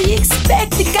 man, what do you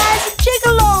expect? The guy's a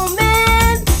gigolo,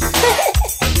 man.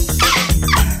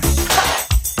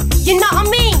 You know what I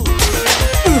mean?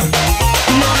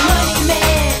 No money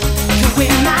man can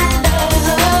win my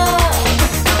love.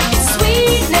 It's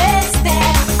sweetness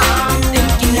that I'm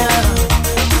thinking of.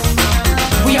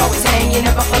 We always hanging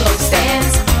up buffalo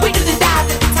stands. We do the dive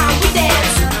every time we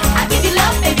dance. I give you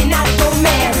love, baby, not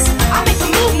romance. I make a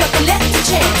move, nothing left to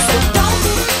chance. So don't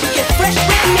you get fresh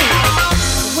with me.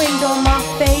 Wind on my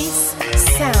face,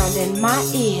 sound in my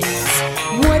ears,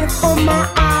 water for my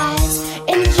eyes,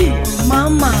 and you on my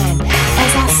mind.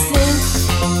 As I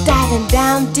sing, diving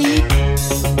down deep,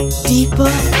 deeper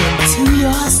into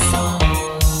your soul.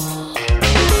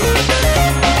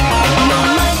 No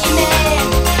money man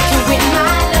can win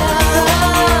my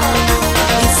love.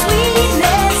 It's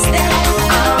sweetness that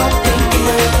I'm thinking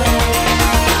of.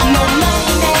 No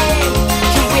money man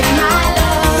can win my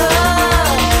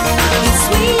love. It's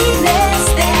sweetness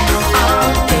that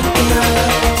I'm thinking of.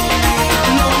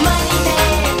 No money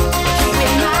man can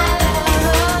win my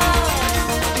love.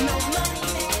 No money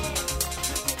man.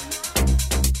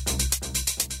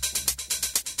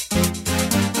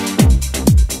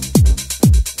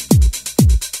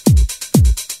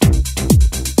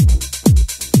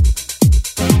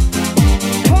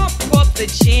 Pump up the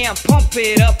jam, pump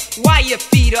it up while your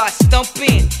feet are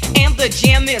stumping. And the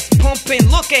jam is pumping.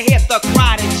 Look ahead, the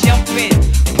crowd is jumping.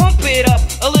 Pump it up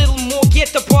a little more, get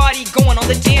the party going on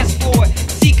the dance floor.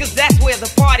 See, cause that's where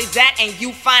the party's at, and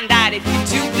you find out if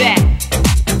you do that.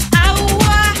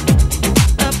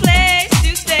 A place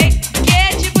to stay.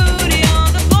 Get your booty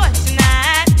on the floor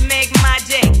tonight. Make my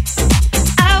day.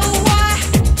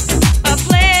 A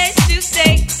place to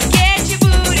stay. Get your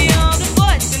booty on the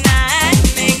floor tonight.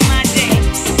 Make my day.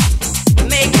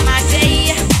 Make my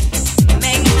day.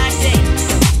 Make my day.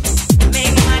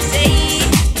 Make my day.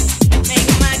 Make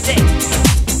my day.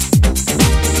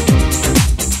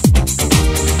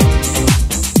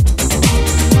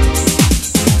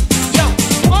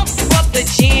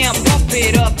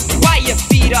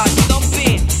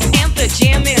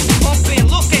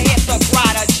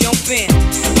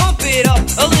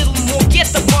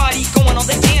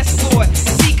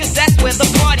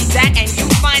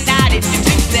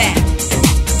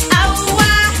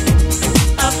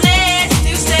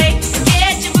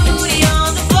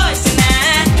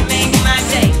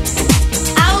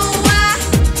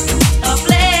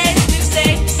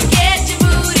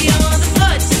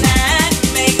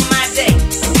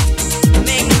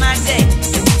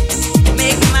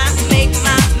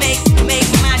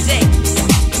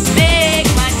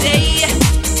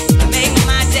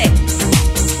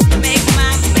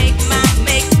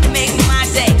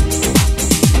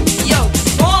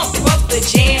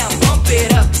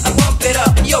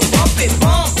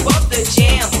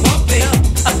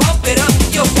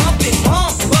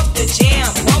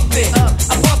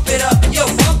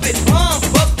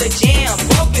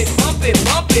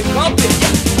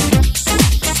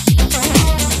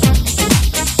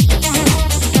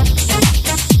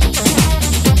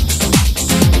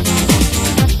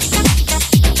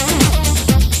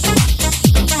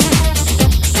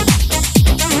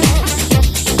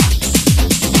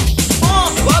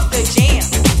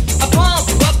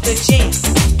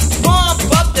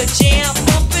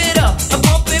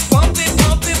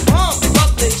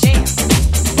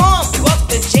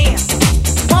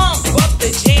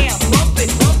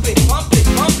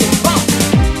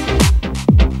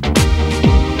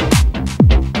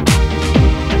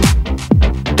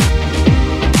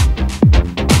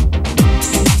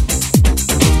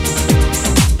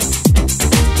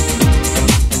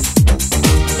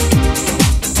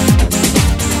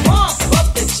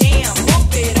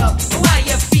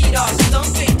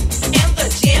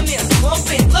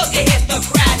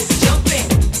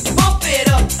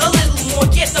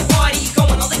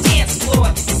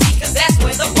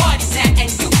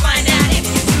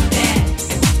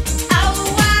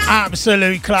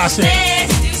 Absolute classic.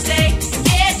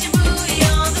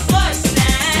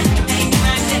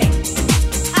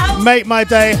 Make my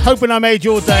day. Hoping I made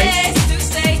your day.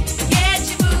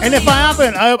 And if I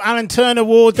haven't, I hope Alan Turner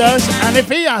Ward does. And if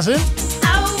he hasn't,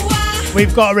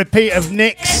 we've got a repeat of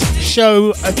Nick's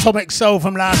show, Atomic Soul,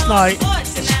 from last night,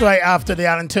 straight after the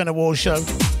Alan Turner Ward show.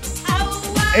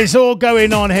 It's all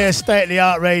going on here, State of the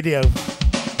Art Radio.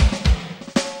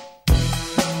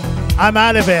 I'm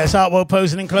out of here. It's Artworld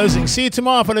posing and closing. See you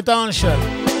tomorrow for the dance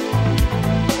show.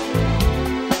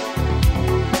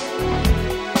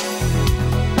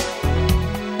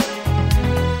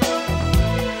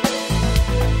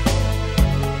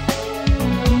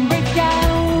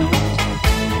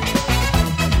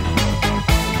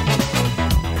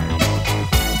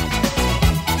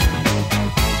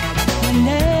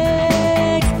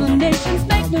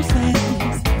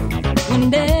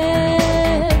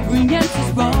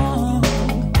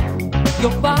 You're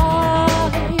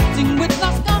fighting with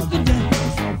lost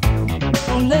confidence.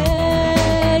 All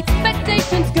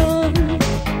expectations gone.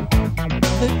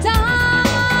 The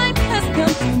time has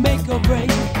come to make or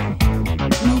break.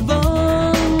 Move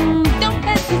on, don't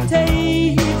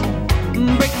hesitate.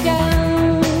 Break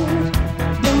out,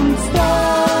 don't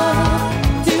stop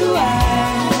to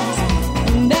ask.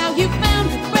 Now you found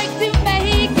a break to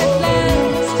make it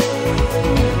last.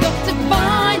 You've got to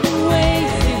find a way,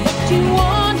 say what you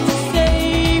want.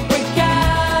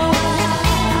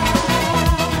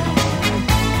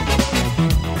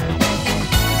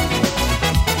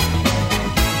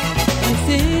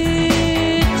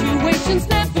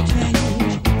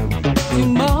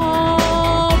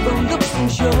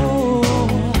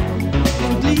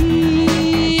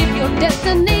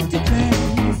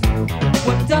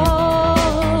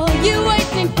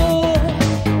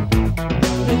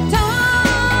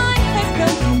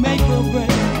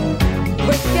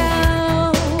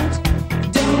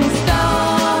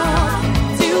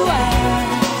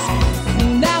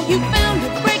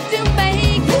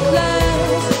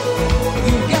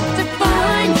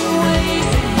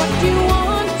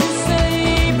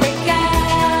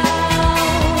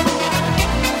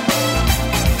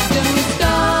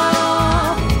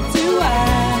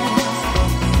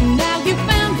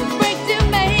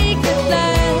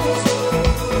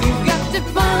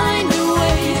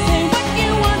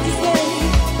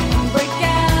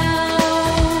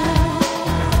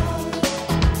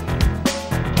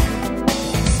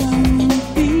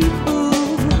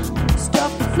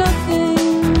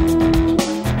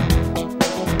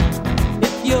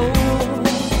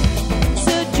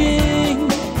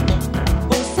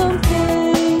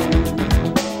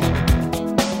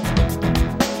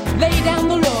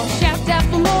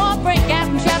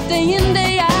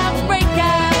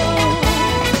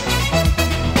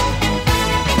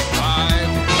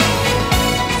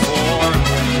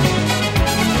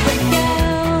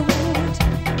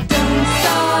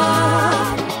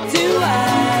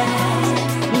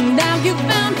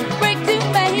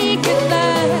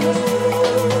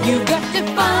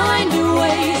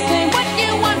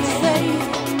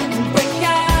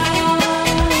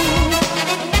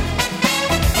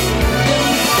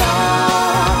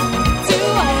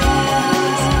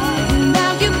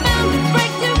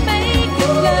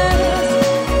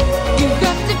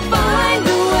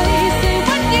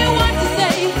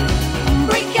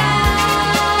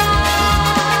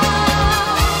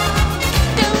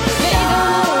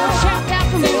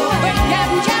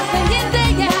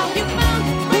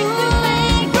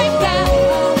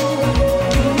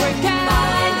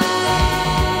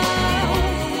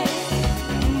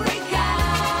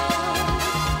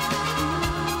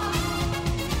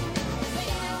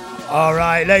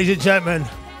 Ladies and gentlemen,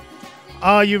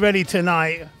 are you ready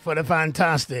tonight for the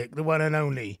fantastic, the one and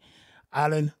only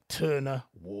Alan Turner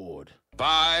Ward?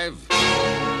 5,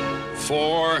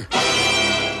 4,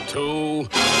 2,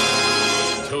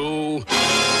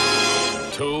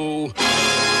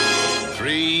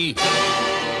 3,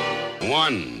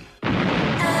 1.